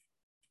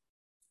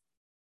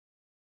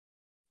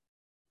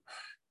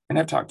 And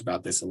I've talked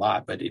about this a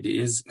lot, but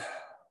it's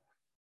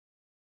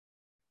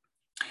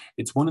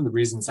one of the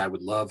reasons I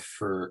would love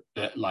for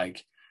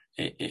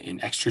an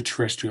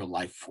extraterrestrial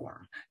life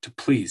form to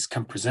please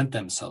come present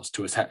themselves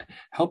to us,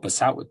 help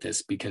us out with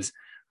this, because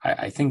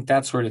I think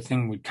that sort of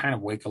thing would kind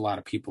of wake a lot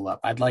of people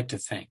up. I'd like to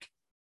think.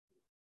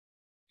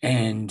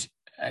 And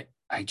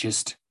I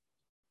just,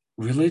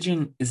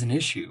 religion is an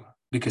issue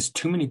because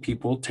too many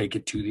people take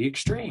it to the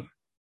extreme.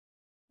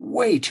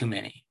 Way too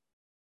many.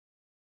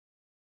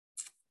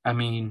 I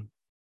mean,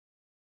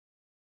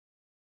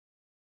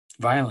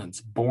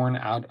 violence born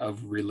out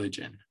of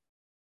religion.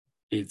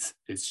 It's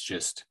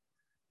just,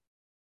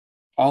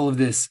 all of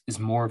this is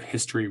more of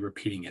history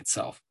repeating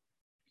itself.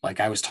 Like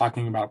I was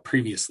talking about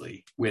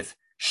previously with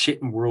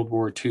shit in World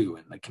War II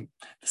and like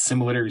the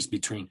similarities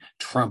between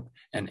Trump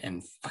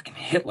and fucking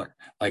Hitler.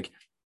 Like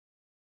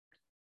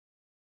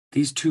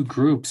these two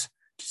groups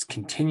just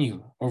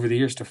continue over the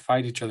years to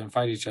fight each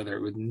other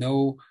with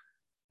no,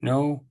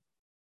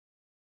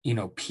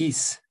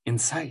 peace in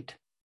sight.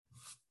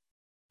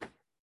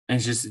 And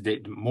it's just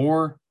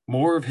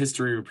more of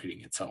history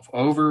repeating itself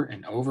over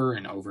and over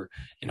and over,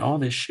 and all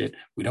this shit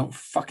we don't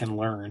fucking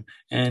learn.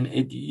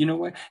 And you know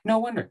what? No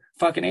wonder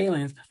fucking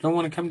aliens don't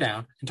want to come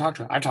down and talk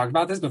to us. I talked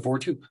about this before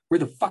too. We're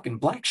the fucking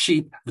black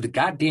sheep of the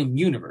goddamn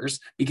universe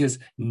because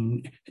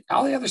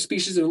all the other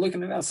species are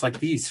looking at us like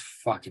these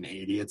fucking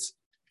idiots.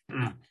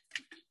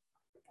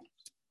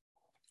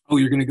 Oh,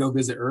 you're gonna go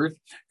visit Earth?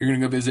 You're gonna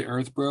go visit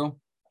Earth, bro?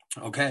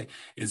 Okay,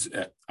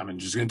 I'm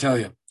just gonna tell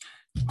you,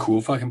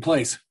 cool fucking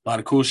place, a lot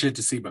of cool shit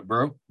to see. But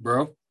bro,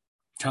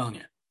 telling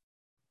you,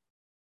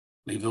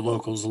 leave the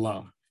locals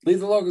alone. Leave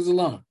the locals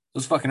alone.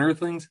 Those fucking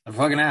Earthlings are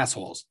fucking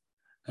assholes.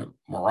 They're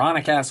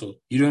moronic assholes.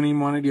 You don't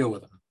even want to deal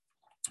with them.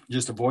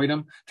 Just avoid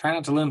them. Try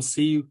not to let them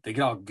see you. They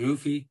get all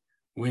goofy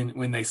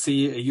when they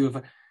see a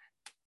UFO.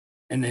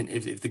 And then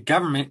if the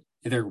government,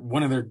 if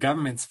one of their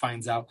governments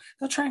finds out,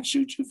 they'll try and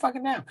shoot you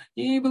fucking down.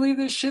 You believe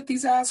this shit,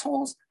 these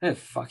assholes?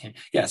 Fucking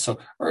yeah. So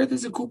Earth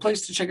is a cool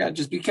place to check out.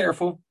 Just be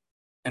careful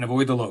and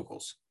avoid the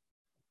locals.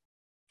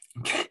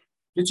 Okay.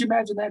 Did you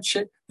imagine that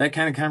shit? That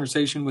kind of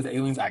conversation with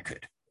aliens? I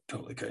could.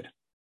 Totally could.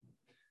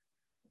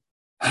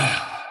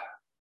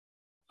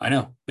 I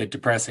know, bit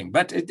depressing,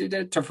 but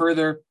to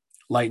further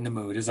lighten the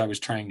mood, as I was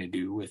trying to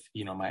do with,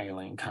 my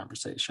alien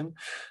conversation.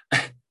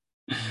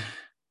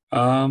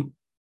 As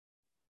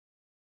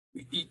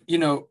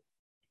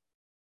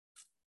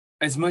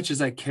much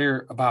as I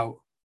care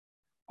about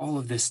all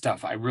of this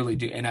stuff, I really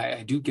do. And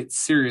I do get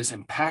serious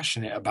and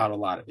passionate about a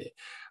lot of it.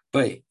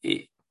 But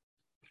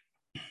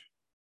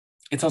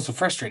it's also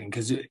frustrating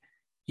because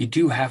you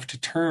do have to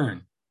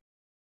turn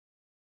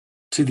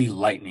to the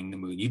lightening the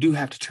mood. You do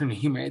have to turn to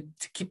humor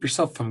to keep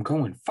yourself from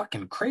going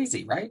fucking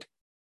crazy, right?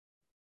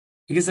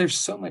 Because there's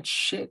so much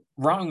shit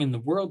wrong in the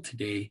world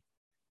today.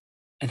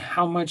 And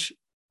how much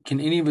can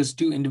any of us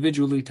do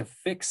individually to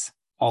fix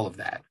all of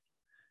that?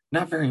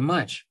 Not very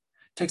much.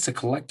 It takes a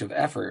collective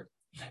effort.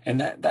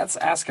 And that's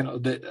asking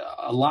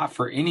a lot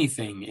for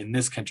anything in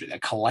this country.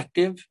 That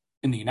collective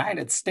in the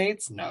United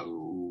States?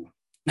 No.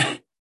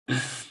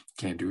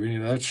 Can't do any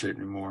of that shit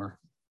anymore.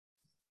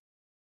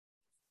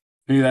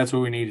 Maybe that's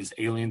what we need is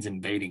aliens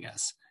invading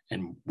us.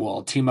 And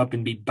we'll team up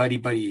and be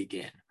buddy-buddy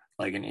again.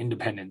 Like an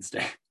Independence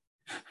Day.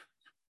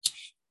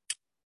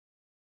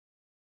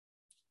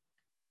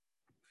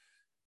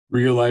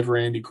 Real life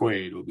Randy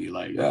Quaid will be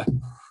like,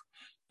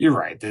 you're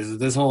right.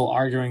 This whole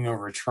arguing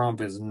over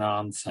Trump is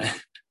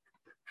nonsense.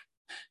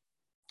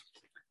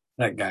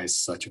 That guy's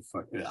such a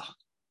fuck. Ugh.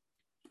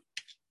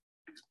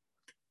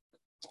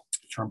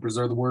 Trumpers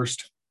are the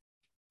worst.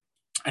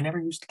 I never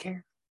used to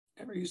care.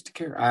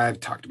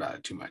 I've talked about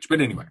it too much. But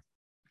anyway.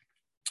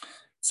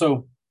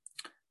 So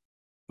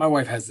my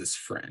wife has this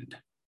friend.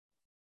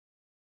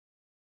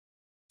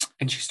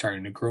 And she's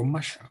starting to grow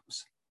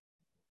mushrooms.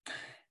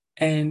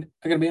 And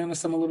I gotta be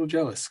honest, I'm a little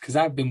jealous because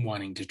I've been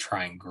wanting to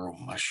try and grow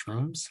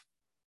mushrooms.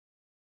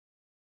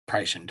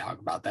 Probably shouldn't talk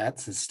about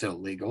that since it's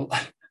still legal.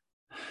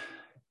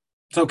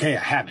 It's okay, I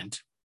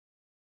haven't.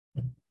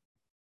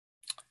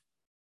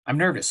 I'm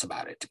nervous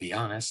about it, to be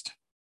honest.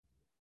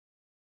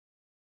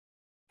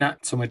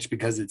 Not so much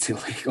because it's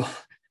illegal.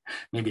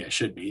 Maybe I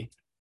should be.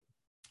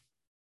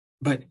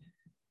 But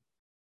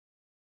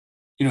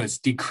it's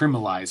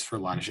decriminalized for a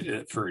lot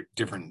of for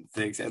different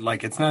things.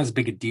 Like it's not as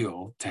big a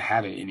deal to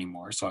have it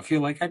anymore. So I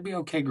feel like I'd be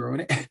okay growing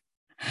it,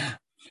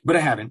 but I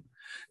haven't.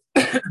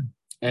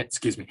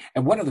 Excuse me.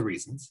 And one of the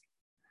reasons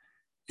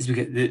is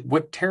because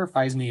what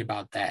terrifies me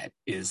about that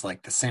is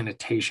like the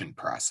sanitation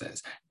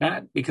process.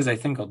 Not because I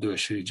think I'll do a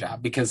shitty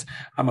job, because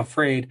I'm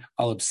afraid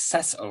I'll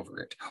obsess over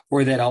it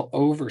or that I'll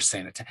over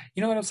sanitize.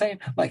 You know what I'm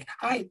saying? Like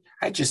I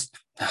just.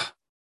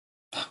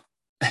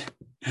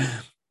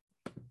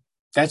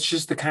 That's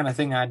just the kind of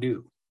thing I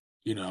do,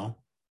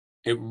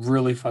 It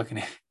really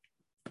fucking.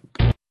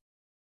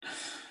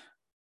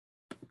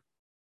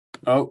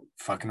 Oh,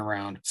 fucking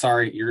around.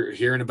 Sorry, you're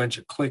hearing a bunch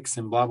of clicks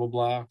and blah, blah,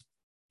 blah.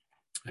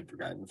 I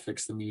forgot to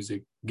fix the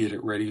music, get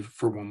it ready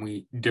for when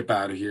we dip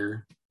out of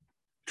here.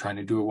 Trying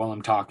to do it while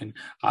I'm talking.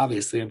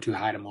 Obviously, I'm too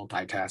high to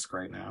multitask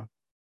right now.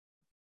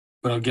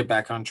 But I'll get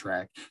back on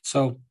track.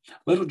 So, a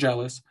little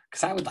jealous,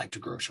 because I would like to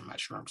grow some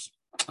mushrooms.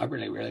 I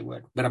really, really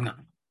would, but I'm not.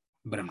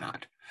 but I'm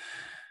not.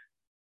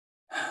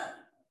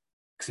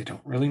 Because I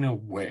don't really know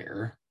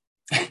where.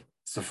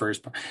 It's the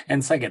first part.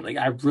 And secondly,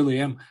 I really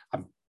am.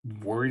 I'm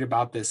worried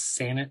about this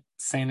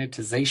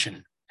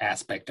sanitization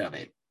aspect of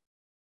it.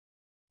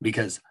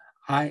 Because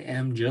I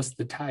am just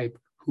the type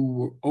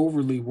who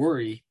overly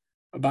worry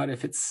about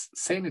if it's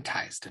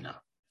sanitized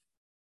enough.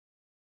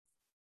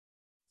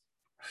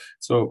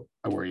 So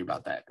I worry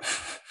about that.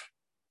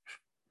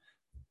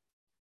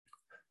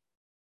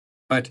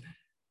 But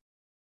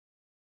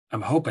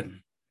I'm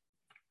hoping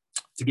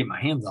to get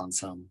my hands on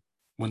some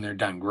when they're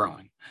done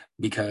growing,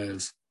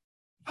 because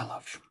I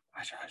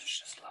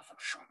just love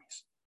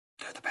shroomies.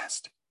 They're the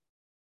best.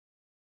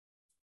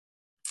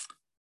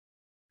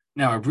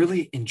 Now, I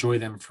really enjoy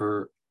them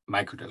for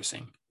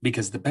microdosing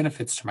because the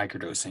benefits to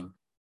microdosing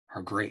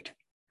are great.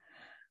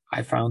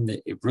 I found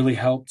that it really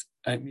helped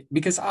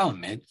because I'll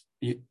admit,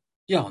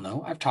 y'all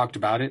know, I've talked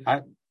about it.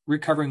 I'm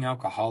recovering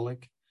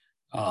alcoholic.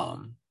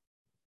 My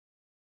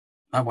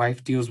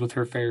wife deals with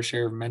her fair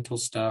share of mental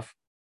stuff.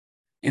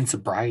 In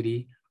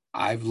sobriety,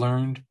 I've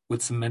learned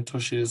with some mental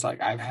shit is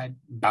like I've had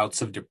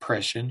bouts of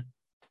depression,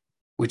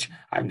 which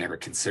I've never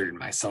considered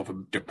myself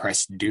a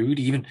depressed dude.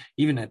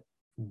 Even at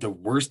the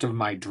worst of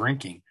my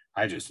drinking,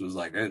 I just was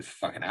like, it's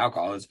fucking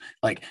alcohol. It's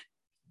like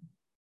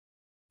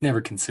never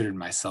considered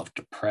myself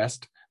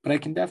depressed, but I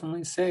can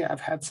definitely say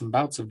I've had some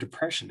bouts of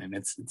depression, and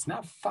it's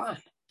not fun.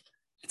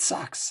 It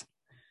sucks.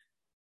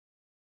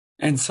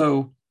 And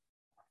so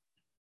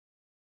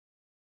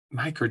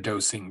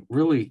microdosing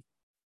really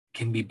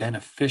can be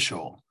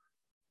beneficial.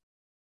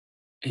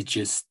 And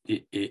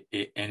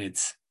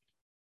it's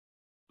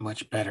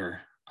much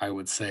better, I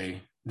would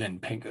say, than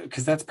painkillers,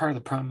 because that's part of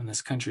the problem in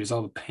this country is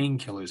all the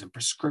painkillers and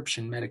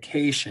prescription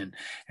medication,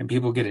 and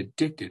people get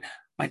addicted.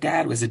 My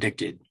dad was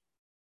addicted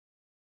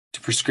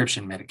to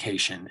prescription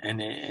medication,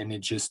 and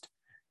it's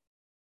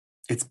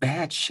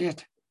bad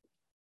shit.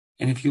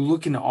 And if you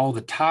look into all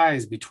the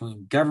ties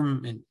between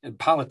government and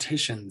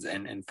politicians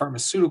and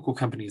pharmaceutical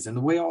companies and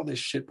the way all this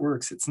shit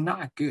works, it's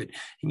not good.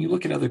 And you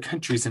look at other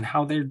countries and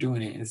how they're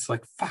doing it, and it's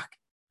like, fuck.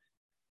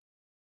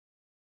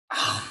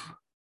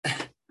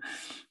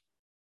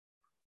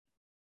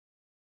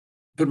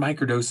 But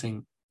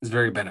microdosing is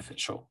very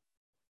beneficial.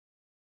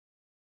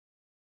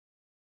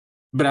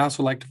 But I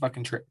also like to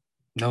fucking trip.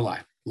 No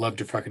lie. Love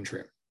to fucking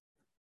trip.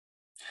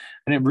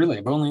 And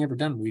I've only ever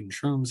done weed and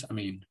shrooms. I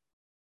mean,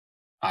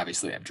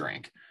 obviously I've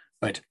drank,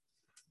 but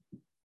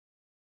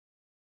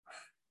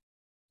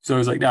so I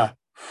was like, nah,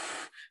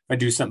 if I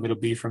do something, it'll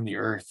be from the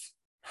earth.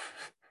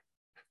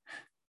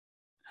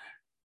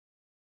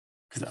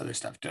 Because other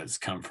stuff does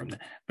come from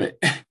that. But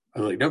I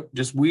was like, nope,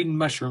 just weed and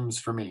mushrooms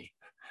for me.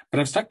 But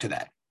I've stuck to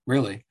that,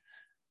 really.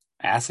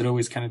 Acid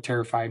always kind of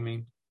terrified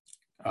me.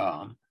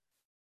 My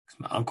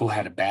uncle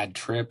had a bad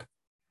trip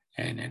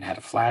and had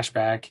a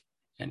flashback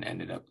and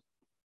ended up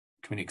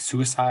committing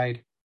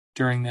suicide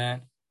during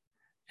that.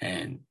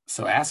 And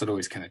so acid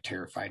always kind of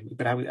terrified me,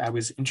 but I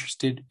was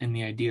interested in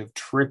the idea of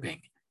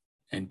tripping.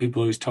 And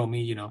people always told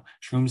me,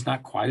 shrooms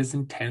not quite as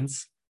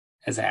intense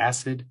as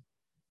acid.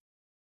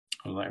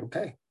 I was like,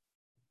 okay.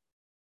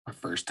 My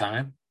first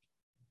time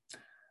I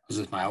was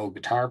with my old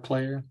guitar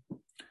player, a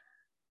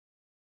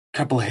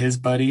couple of his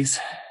buddies,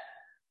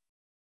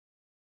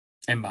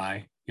 and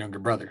my younger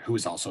brother, who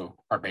was also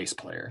our bass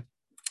player.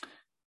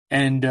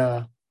 And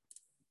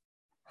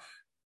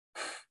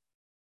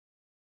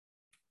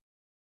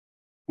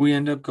we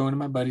end up going to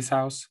my buddy's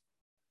house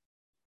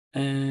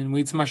and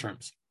we ate some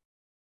mushrooms.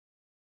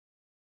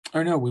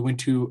 Or no, we went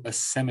to a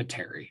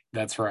cemetery.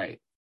 That's right.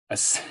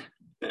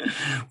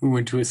 We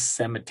went to a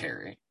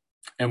cemetery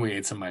and we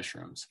ate some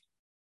mushrooms.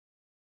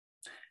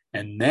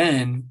 And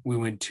then we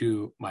went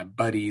to my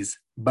buddy's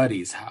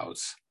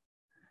house.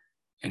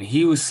 And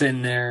he was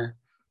sitting there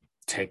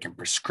taking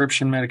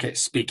prescription medication.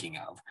 Speaking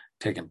of,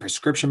 taking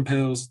prescription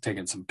pills,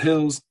 taking some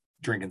pills,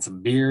 drinking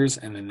some beers,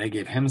 and then they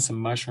gave him some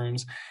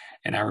mushrooms.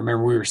 And I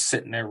remember we were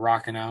sitting there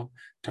rocking out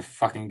to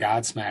fucking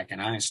Godsmack,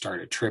 and I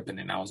started tripping,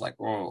 and I was like,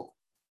 whoa,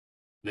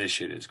 this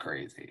shit is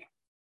crazy.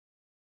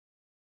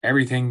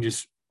 Everything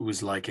just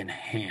was like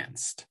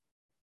enhanced.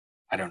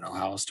 I don't know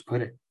how else to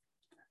put it.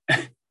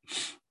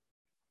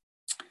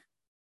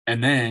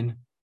 And then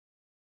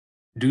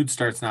dude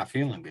starts not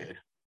feeling good.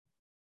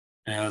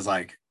 And I was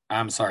like,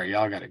 I'm sorry,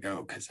 y'all got to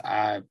go because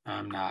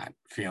I'm not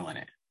feeling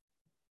it.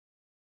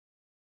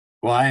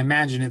 Well, I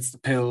imagine it's the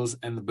pills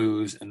and the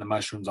booze and the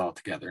mushrooms all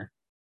together.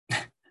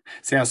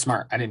 See how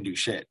smart? I didn't do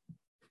shit.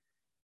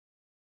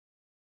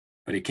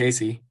 But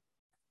Casey,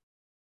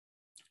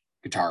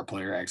 guitar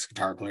player,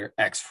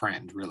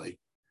 ex-friend, really.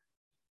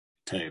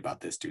 Tell you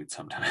about this dude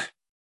sometime.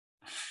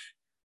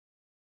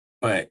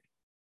 But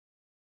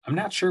I'm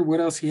not sure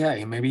what else he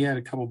had. Maybe he had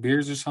a couple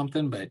beers or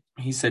something, but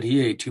he said he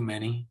ate too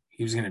many.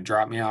 He was going to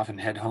drop me off and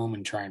head home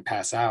and try and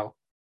pass out.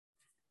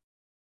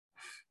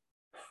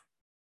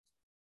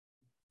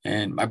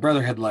 And my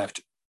brother had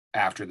left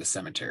after the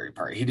cemetery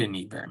part. He didn't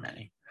eat very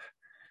many.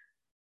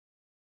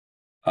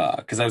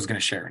 Because I was going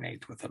to share an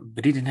eighth with him,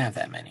 but he didn't have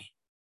that many.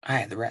 I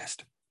had the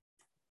rest.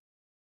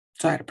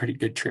 So I had a pretty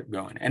good trip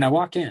going. And I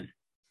walk in,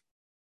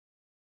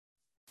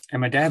 And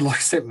my dad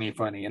looks at me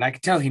funny, and I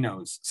could tell he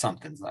knows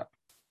something's up.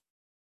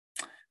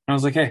 And I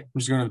was like, hey, I'm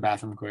just going to the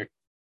bathroom quick.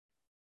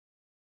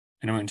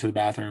 And I went into the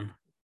bathroom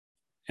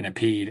and I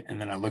peed. And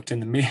then I looked in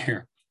the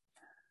mirror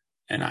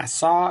and I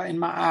saw in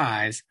my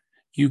eyes,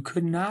 you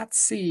could not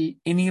see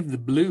any of the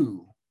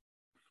blue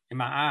in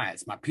my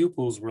eyes. My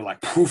pupils were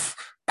like, poof.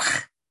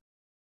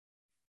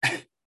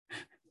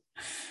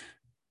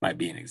 Might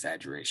be an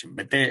exaggeration,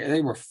 but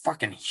they were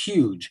fucking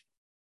huge.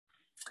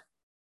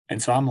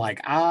 And so I'm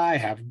like, I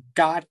have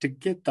got to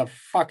get the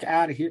fuck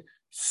out of here.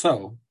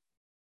 So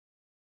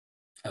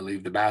I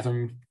leave the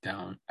bathroom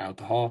down out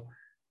the hall,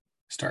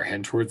 start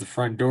heading towards the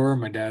front door.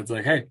 My dad's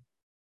like, hey,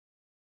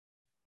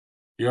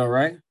 you all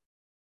right?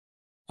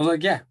 I was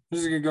like, yeah, I'm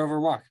just gonna go for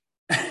a walk.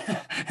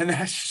 And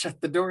then I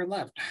shut the door and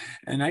left.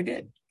 And I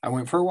did. I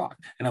went for a walk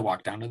and I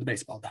walked down to the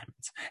baseball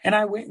diamonds. And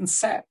I went and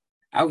sat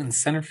out in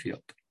center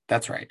field.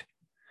 That's right.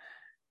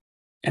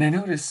 And I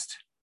noticed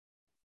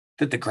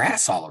that the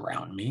grass all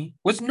around me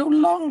was no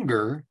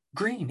longer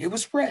green. It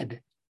was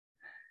red.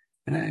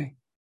 And I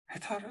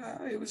thought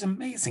it was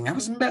amazing. I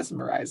was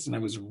mesmerized and I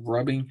was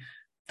rubbing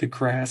the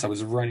grass. I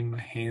was running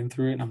my hand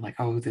through it. And I'm like,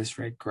 oh, this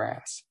red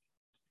grass.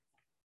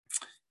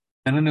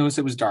 And I noticed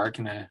it was dark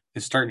and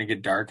it's starting to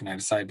get dark. And I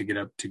decided to get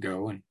up to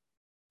go. And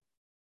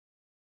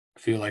I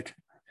feel like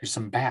there's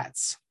some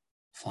bats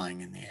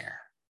flying in the air.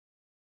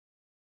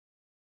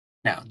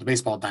 Now, the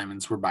baseball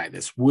diamonds were by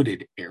this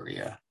wooded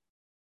area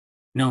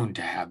known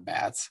to have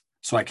bats.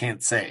 So I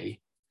can't say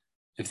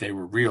if they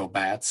were real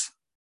bats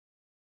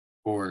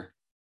or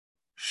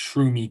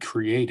shroomy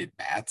created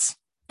bats,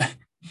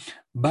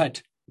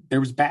 but there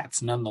was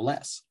bats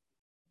nonetheless.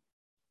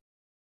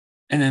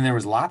 And then there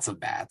was lots of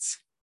bats.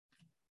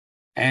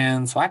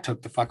 And so I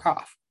took the fuck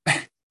off.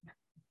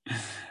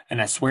 And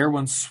I swear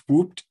one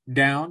swooped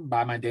down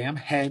by my damn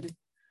head.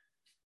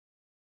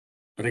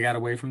 But I got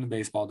away from the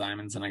baseball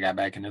diamonds and I got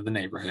back into the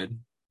neighborhood.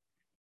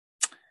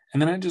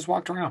 And then I just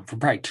walked around for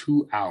probably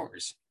 2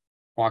 hours.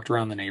 Walked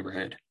around the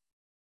neighborhood.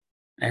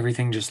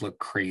 Everything just looked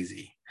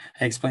crazy.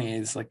 I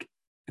explained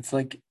it's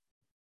like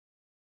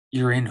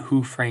you're in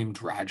Who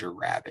Framed Roger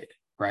Rabbit,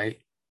 right?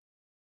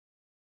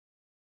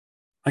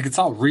 Like it's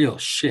all real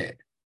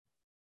shit.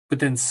 But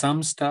then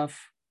some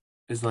stuff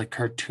is like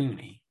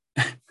cartoony.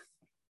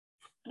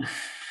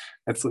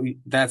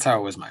 That's how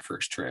it was my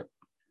first trip.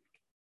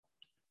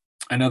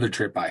 Another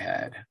trip I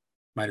had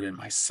might have been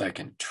my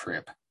second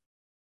trip.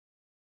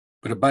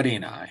 But a buddy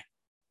and I,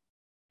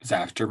 it was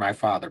after my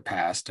father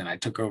passed, and I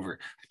took over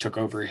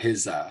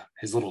his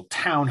little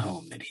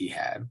townhome that he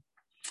had.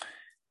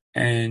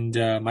 And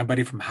my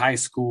buddy from high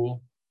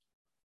school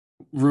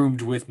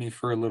roomed with me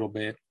for a little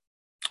bit.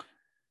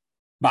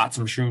 Bought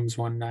some shrooms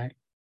one night.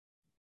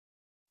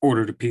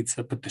 Ordered a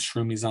pizza, put the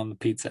shroomies on the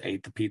pizza,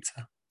 ate the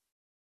pizza.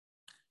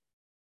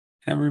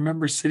 And I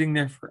remember sitting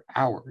there for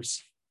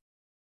hours,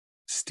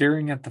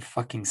 staring at the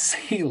fucking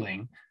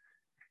ceiling,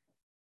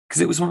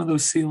 because it was one of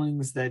those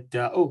ceilings that,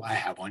 I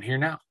have one here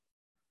now.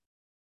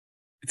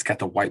 It's got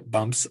the white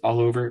bumps all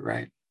over it,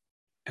 right?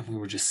 And we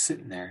were just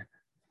sitting there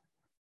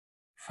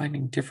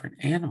finding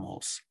different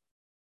animals.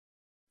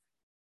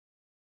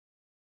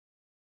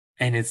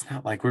 And it's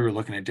not like we were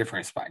looking at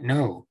different spots.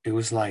 No, it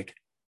was like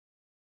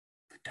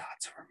the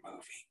dots were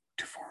moving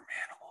to form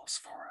animals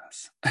for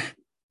us.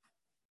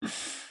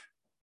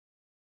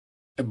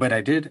 But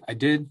I did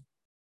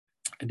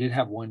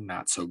have one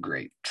not so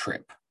great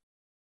trip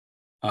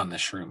on the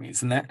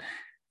shroomies. And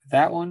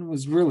that one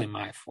was really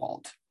my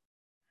fault.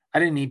 I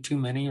didn't eat too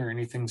many or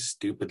anything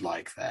stupid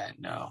like that.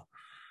 No.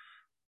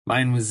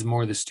 Mine was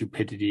more the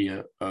stupidity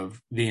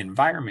of the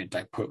environment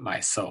I put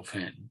myself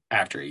in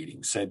after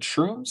eating said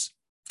shrooms.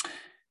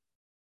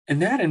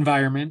 And that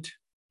environment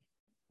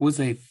was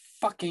a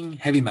fucking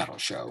heavy metal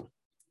show.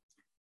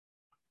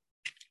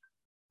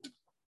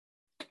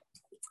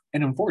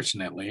 And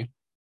unfortunately,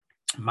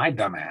 my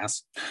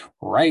dumbass,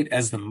 right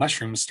as the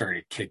mushrooms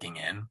started kicking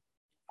in,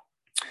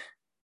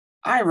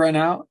 I run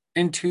out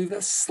into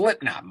the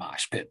Slipknot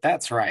mosh pit.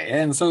 That's right.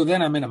 And so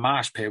then I'm in a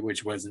mosh pit,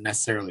 which wasn't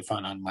necessarily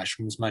fun on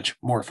mushrooms, much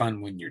more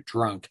fun when you're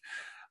drunk.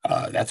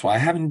 That's why I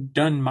haven't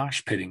done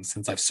mosh pitting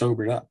since I've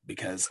sobered up,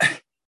 because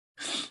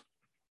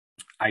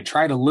I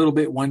tried a little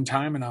bit one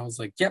time and I was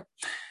like, yep,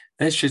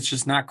 that shit's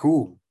just not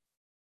cool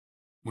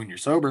when you're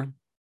sober.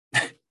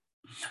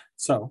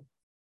 So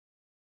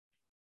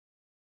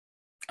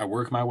I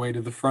work my way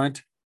to the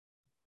front,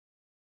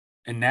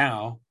 and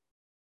now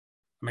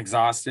I'm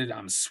exhausted.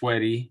 I'm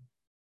sweaty.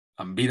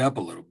 I'm beat up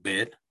a little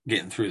bit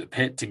getting through the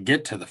pit to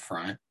get to the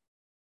front.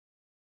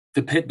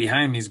 The pit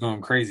behind me is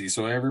going crazy.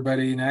 So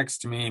everybody next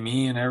to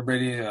me and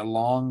everybody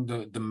along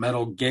the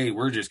metal gate,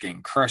 we're just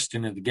getting crushed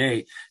into the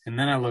gate. And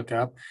then I look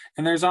up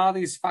and there's all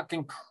these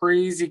fucking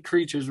crazy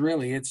creatures.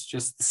 Really, it's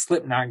just the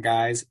Slipknot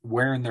guys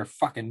wearing their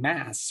fucking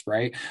masks,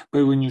 right?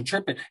 But when you're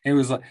tripping, it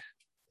was like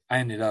I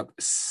ended up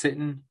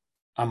sitting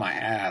on my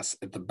ass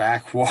at the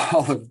back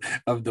wall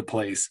of the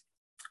place,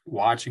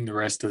 watching the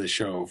rest of the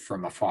show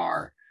from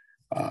afar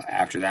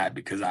after that,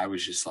 because I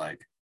was just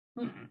like,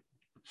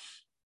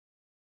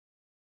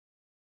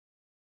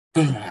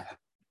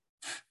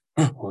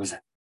 What was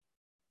it?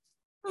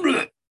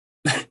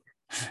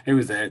 It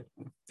was that.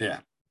 Yeah.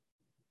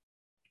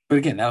 But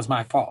again, that was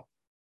my fault.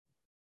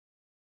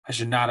 I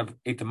should not have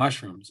ate the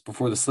mushrooms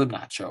before the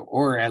Slipknot show,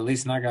 or at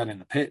least not got in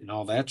the pit and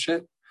all that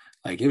shit.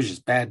 Like, it was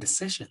just bad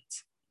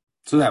decisions.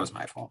 So that was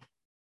my fault.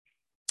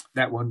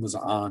 That one was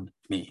on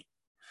me.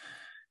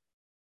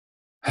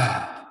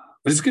 But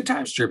it's good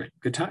times, German.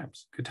 Good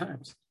times. Good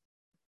times.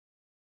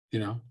 You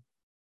know?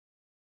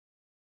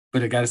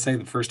 But I got to say,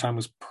 the first time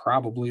was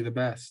probably the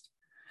best.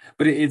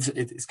 But it's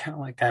kind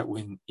of like that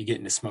when you get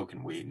into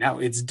smoking weed. Now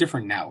it's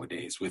different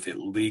nowadays with it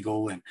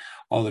legal and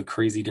all the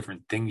crazy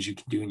different things you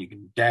can do, and you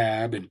can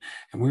dab and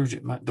we were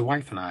just, the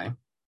wife and I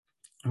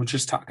were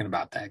just talking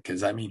about that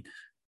because I mean,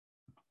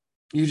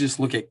 you just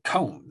look at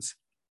cones,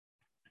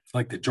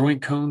 like the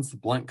joint cones, the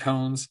blunt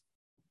cones,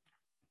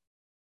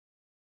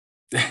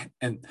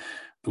 and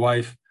the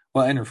wife,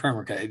 well, and her friend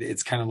were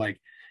it's kind of like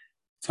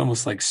it's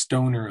almost like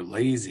stoner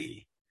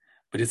lazy,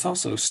 but it's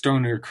also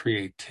stoner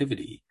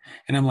creativity.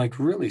 And I'm like,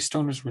 really,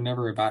 stoners were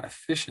never about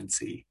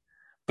efficiency,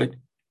 but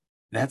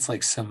that's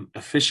like some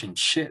efficient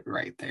shit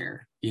right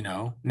there, you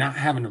know, not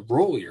having to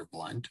roll your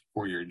blunt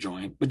or your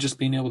joint, but just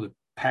being able to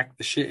pack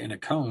the shit in a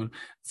cone.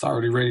 It's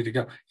already ready to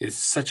go. It's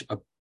such a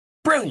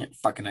brilliant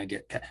fucking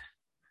idea.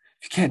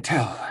 If you can't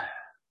tell,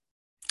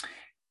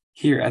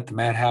 here at the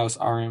Madhouse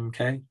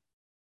RMK,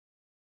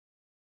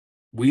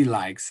 we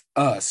likes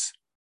us,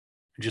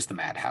 just the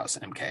Madhouse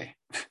MK.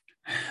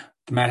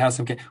 The Madhouse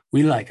MK,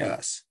 we like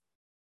us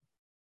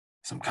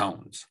some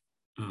cones.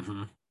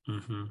 Mm-hmm.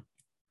 Mm-hmm.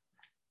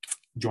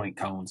 Joint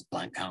cones,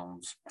 blunt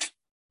cones.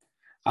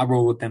 I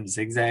roll with them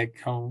zigzag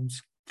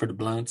cones for the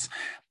blunts.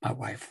 My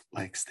wife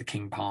likes the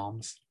King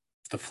Palms,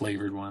 the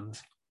flavored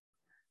ones.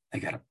 They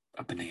got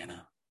a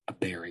banana, a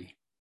berry,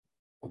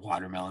 a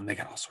watermelon. They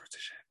got all sorts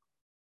of shit.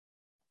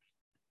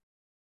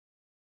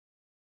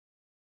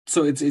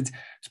 So it's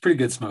pretty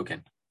good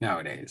smoking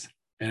nowadays,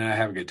 and I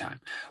have a good time.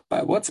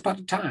 But once upon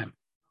a time,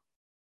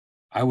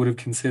 I would have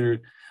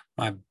considered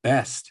my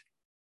best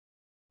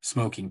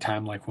smoking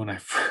time like when I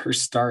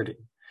first started,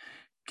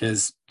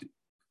 because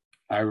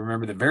I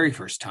remember the very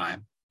first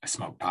time I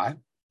smoked pot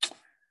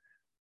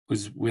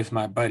was with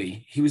my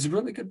buddy. He was a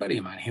really good buddy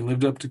of mine. He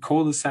lived up to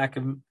cul-de-sac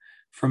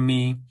from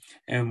me,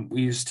 and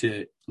we used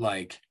to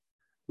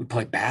we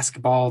play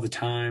basketball all the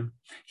time.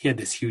 He had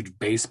this huge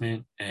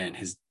basement, and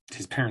his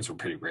parents were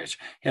pretty rich.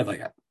 He had like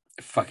a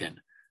fucking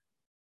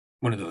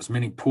one of those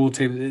mini pool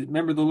tables.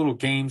 Remember the little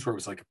games where it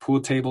was like a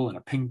pool table and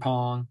a ping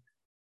pong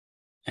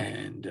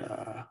and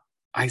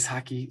ice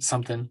hockey,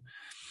 something.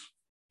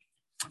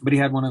 But he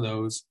had one of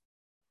those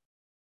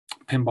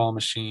pinball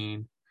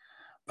machine.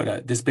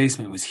 But this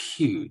basement was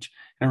huge.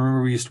 And I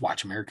remember we used to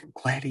watch American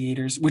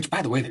Gladiators, which,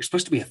 by the way, there's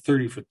supposed to be a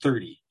 30 for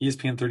 30,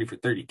 ESPN 30 for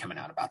 30 coming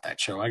out about that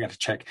show. I got to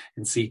check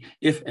and see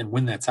if and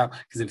when that's out,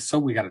 because if so,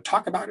 we got to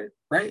talk about it,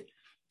 right?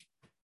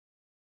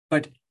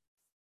 But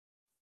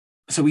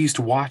so we used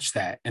to watch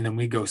that, and then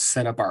we go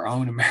set up our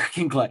own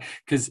American Gladiator,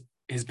 because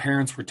his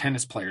parents were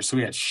tennis players. So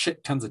we had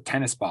shit tons of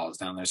tennis balls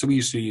down there. So we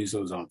used to use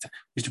those all the time.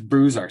 We used to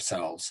bruise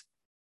ourselves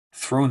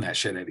throwing that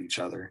shit at each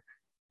other.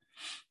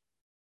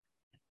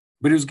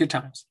 But it was good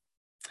times.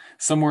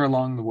 Somewhere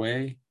along the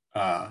way,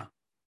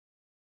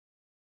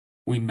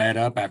 we met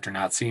up after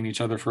not seeing each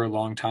other for a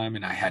long time,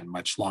 and I had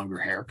much longer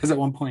hair because at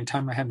one point in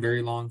time I had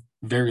very long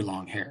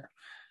hair.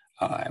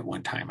 At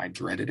one time I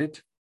dreaded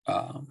it,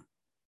 but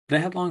I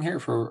had long hair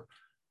for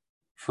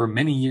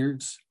many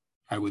years,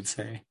 I would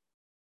say.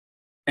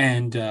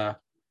 And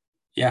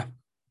yeah,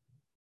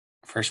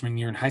 freshman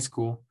year in high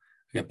school,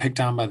 I got picked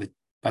on by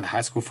the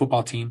high school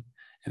football team,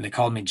 and they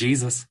called me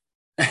Jesus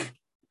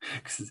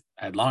because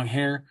I had long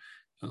hair,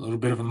 a little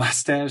bit of a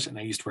mustache, and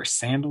I used to wear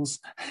sandals.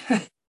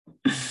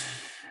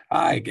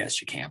 I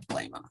guess you can't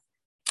blame them.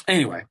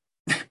 Anyway,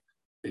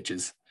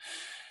 bitches.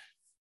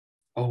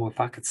 Oh, if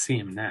I could see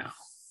him now.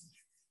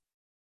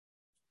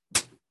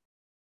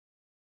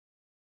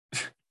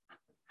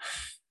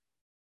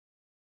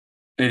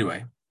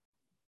 Anyway,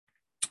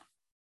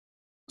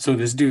 so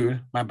this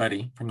dude, my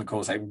buddy from the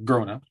Coles, I'd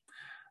grown up.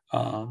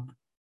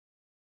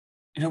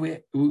 You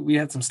know, we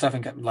had some stuff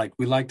and like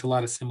we liked a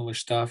lot of similar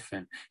stuff,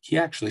 and he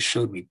actually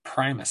showed me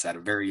Primus at a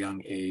very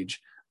young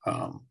age.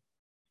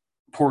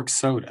 Pork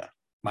Soda.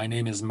 My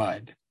Name is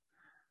Mud.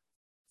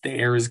 The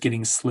Air is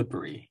Getting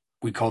Slippery.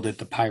 We called it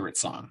the Pirate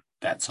Song.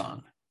 That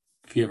song.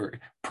 If you ever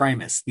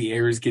Primus, The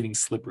Air is Getting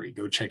Slippery.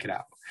 Go check it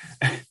out.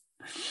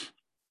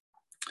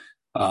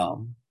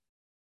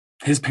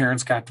 His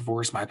parents got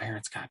divorced. My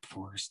parents got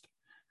divorced.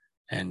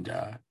 And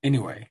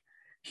anyway,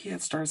 he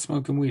had started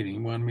smoking weed, and he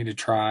wanted me to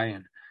try,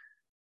 and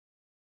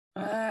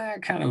I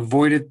kind of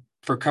avoided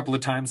for a couple of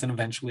times, and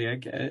eventually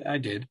I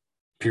did.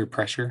 Peer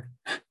pressure.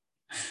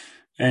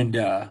 And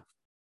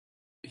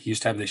he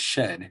used to have this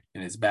shed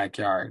in his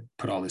backyard,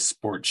 put all this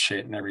sports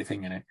shit and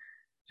everything in it.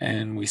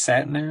 And we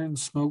sat in there and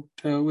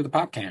smoked with a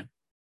pop can.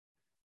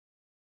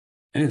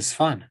 It was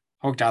fun.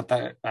 I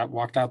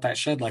walked out that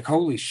shed like,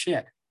 holy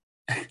shit.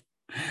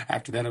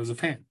 After that, I was a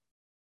fan.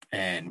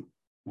 And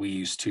we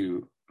used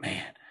to,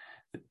 man,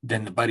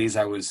 Then the buddies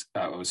I was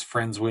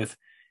friends with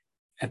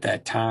at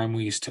that time,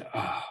 we used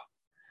to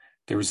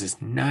there was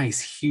this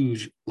nice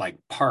huge like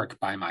park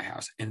by my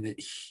house, and the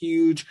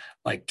huge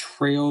like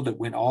trail that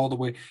went all the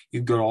way.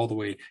 You'd go all the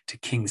way to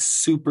King's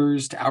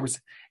Supers to Albert's,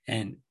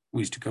 and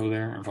we used to go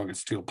there and fucking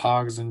steal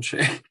pogs and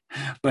shit.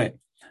 But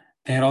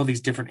they had all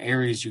these different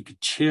areas you could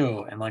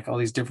chill, and like all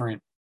these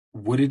different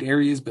wooded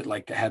areas, but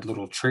like they had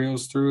little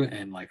trails through it,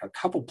 and like a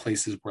couple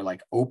places were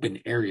like open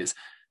areas.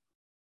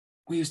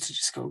 We used to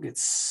just go get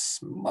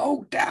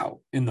smoked out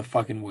in the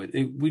fucking wood.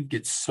 We'd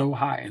get so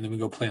high, and then we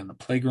go play on the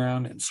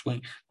playground and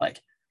swing. Like,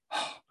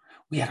 oh,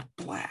 we had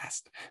a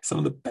blast. Some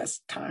of the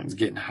best times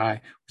getting high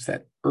was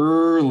that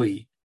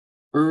early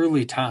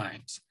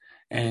times.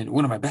 And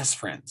one of my best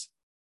friends,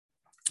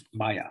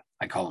 Maya,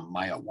 I call him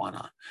Maya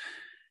Wana.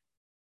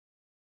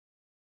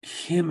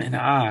 Him and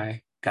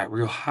I got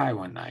real high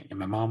one night, and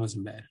my mom was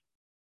in bed,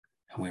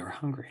 and we were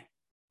hungry.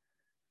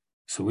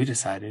 So we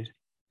decided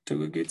to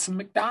go get some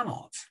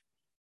McDonald's.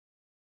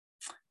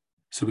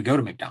 So we go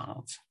to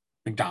McDonald's.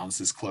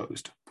 McDonald's is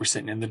closed. We're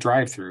sitting in the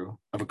drive-thru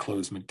of a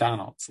closed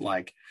McDonald's.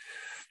 Like,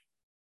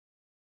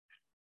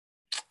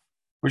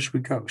 where should we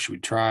go? Should we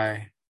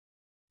try?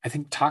 I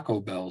think Taco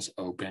Bell's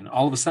open.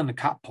 All of a sudden, a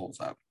cop pulls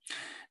up.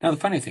 Now, the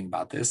funny thing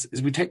about this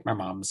is we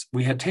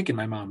had taken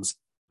my mom's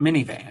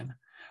minivan,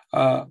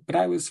 but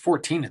I was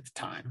 14 at the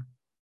time,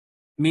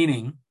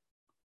 meaning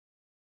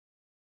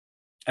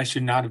I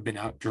should not have been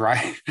out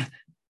driving.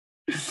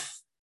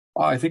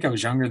 Oh, I think I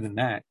was younger than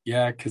that.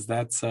 Yeah, because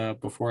that's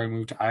before I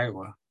moved to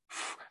Iowa.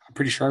 I'm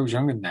pretty sure I was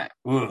younger than that.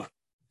 Ugh.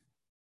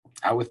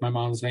 Out with my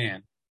mom's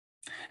van.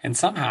 And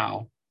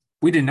somehow,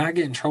 we did not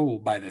get in trouble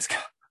by this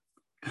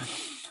guy.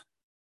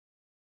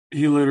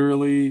 He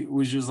literally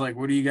was just like,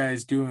 "What are you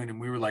guys doing?" And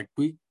we were like,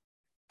 "We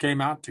came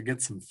out to get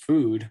some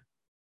food."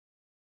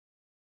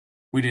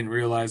 We didn't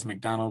realize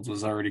McDonald's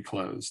was already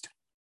closed.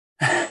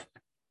 And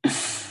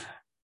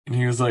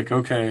he was like,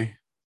 "Okay.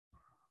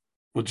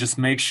 Well, just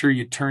make sure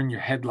you turn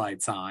your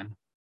headlights on."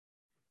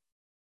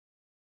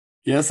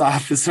 "Yes,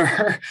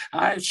 officer."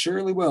 "I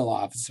surely will,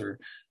 officer."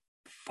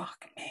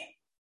 Fuck me.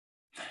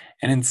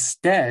 And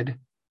instead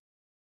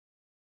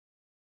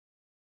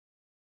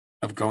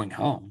of going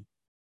home,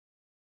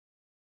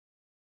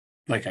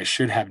 like I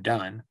should have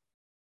done,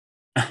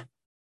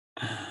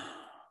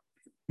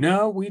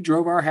 no, we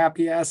drove our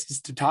happy asses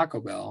to Taco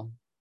Bell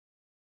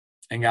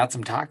and got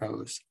some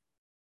tacos.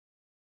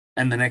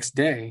 And the next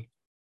day,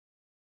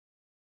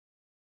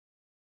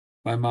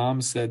 my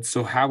mom said,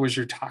 "So how was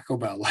your Taco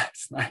Bell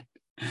last night?"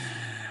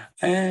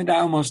 And I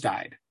almost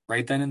died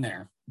right then and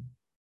there.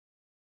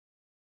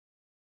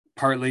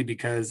 Partly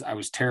because I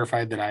was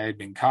terrified that I had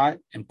been caught,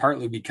 and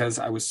partly because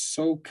I was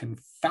so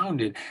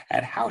confounded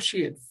at how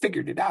she had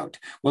figured it out.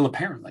 Well,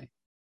 apparently,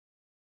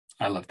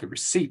 I left the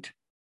receipt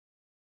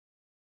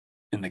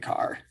in the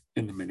car,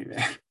 in the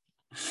minivan.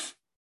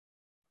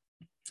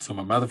 So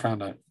my mother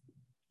found out.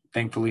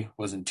 Thankfully,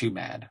 wasn't too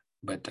mad.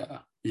 But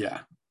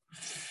yeah.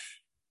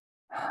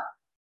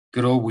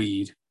 Good old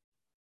weed.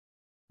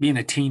 Being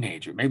a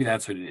teenager. Maybe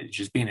that's what it is.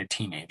 Just being a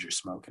teenager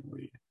smoking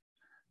weed.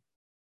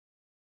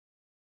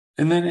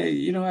 And then,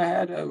 I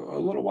had a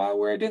little while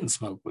where I didn't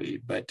smoke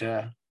weed. But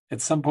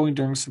at some point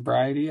during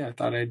sobriety, I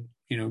thought I'd,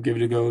 give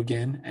it a go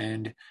again.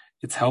 And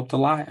it's helped a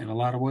lot in a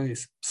lot of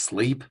ways.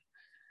 Sleep.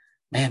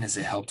 Man, has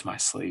it helped my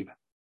sleep.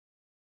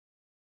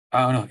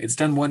 I don't know. It's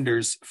done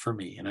wonders for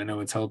me. And I know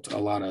it's helped a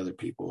lot of other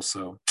people.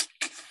 So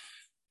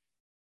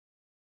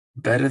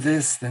better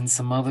this than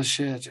some other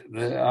shit.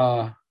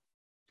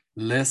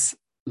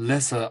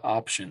 Lesser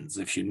options,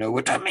 if you know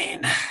what I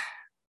mean.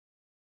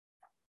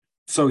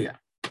 So yeah,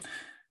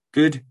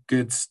 good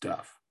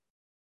stuff.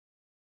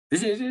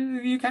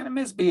 You kind of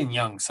miss being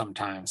young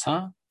sometimes,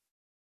 huh?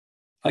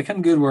 Like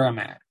I'm good where I'm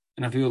at,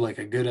 and I feel like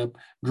I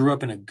grew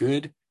up in a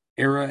good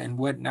era and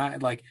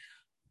whatnot. Like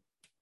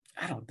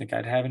I don't think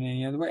I'd have it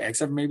any other way,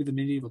 except maybe the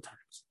medieval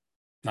times.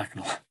 Not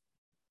gonna lie,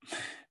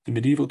 the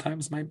medieval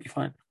times might be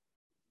fun.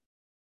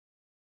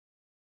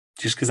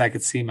 Just because I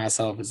could see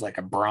myself as like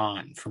a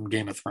Bronn from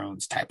Game of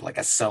Thrones type, like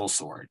a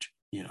sellsword,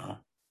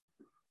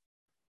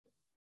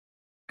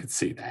 Could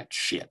see that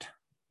shit.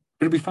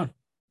 But it'd be fun.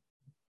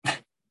 I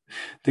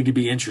think it'd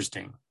be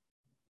interesting.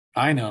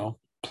 I know,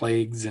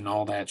 plagues and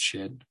all that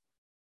shit.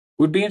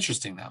 Would be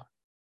interesting, though.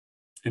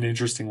 An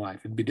interesting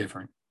life. It'd be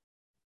different.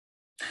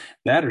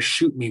 That or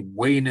shoot me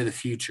way into the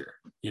future,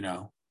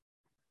 Because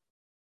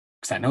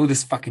I know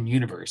this fucking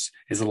universe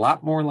is a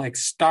lot more like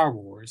Star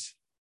Wars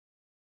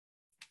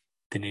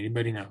than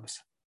anybody knows.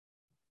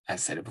 I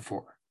said it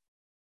before.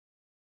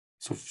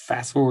 So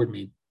fast forward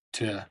me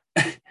to,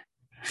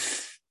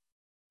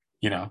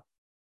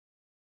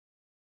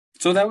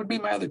 So that would be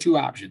my other two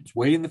options,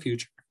 way in the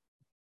future.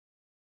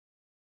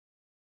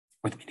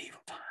 With medieval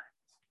times.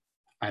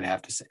 I'd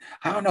have to say.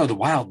 I don't know, the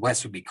Wild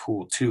West would be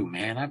cool too,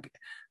 man. I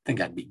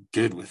think I'd be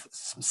good with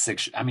some sick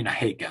shit. I mean, I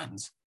hate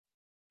guns.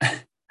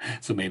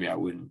 So maybe I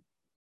wouldn't.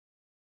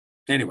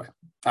 Anyway,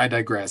 I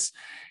digress.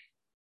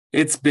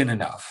 It's been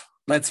enough.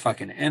 Let's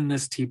fucking end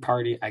this tea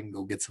party. I can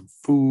go get some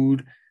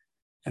food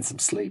and some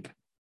sleep.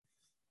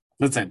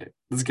 Let's end it.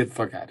 Let's get the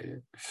fuck out of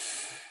here.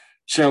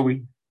 Shall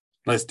we?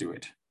 Let's do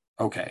it.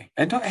 Okay.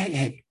 And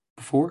hey,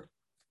 before,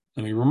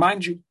 let me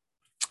remind you,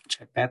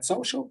 check that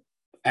social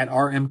at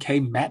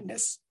RMK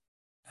Madness.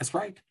 That's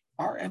right.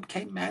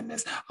 RMK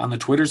Madness on the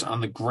Twitters, on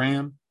the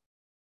gram.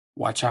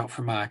 Watch out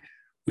for my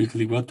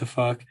weekly what the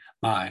fuck,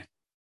 my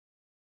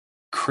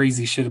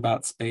crazy shit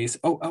about space.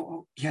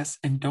 Oh, yes.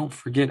 And don't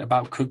forget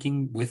about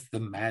cooking with the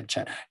mad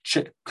chat.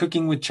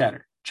 Cooking with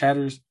chatter.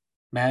 Chatters,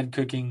 mad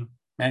cooking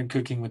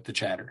with the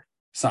chatter.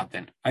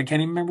 Something. I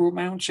can't even remember what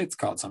my own shit's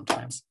called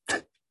sometimes.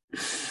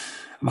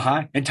 I'm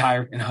high and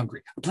tired and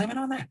hungry. I blame it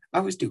on that. I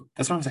always do.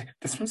 That's what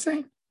I'm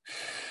saying.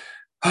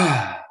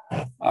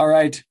 All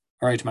right,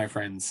 my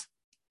friends.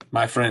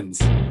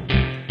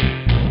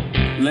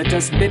 Let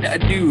us bid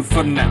adieu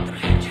for now.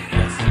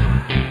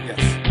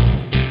 Yes.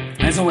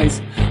 As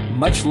always,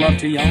 much love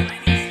to y'all.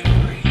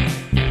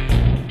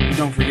 And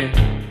don't forget,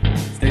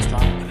 stay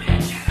strong.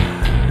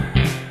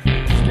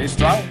 Stay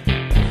strong.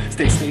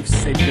 Stay safe,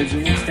 stay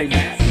vigilant, stay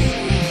mad.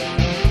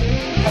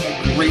 Have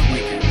a great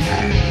weekend.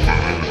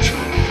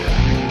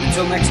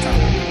 Until next time.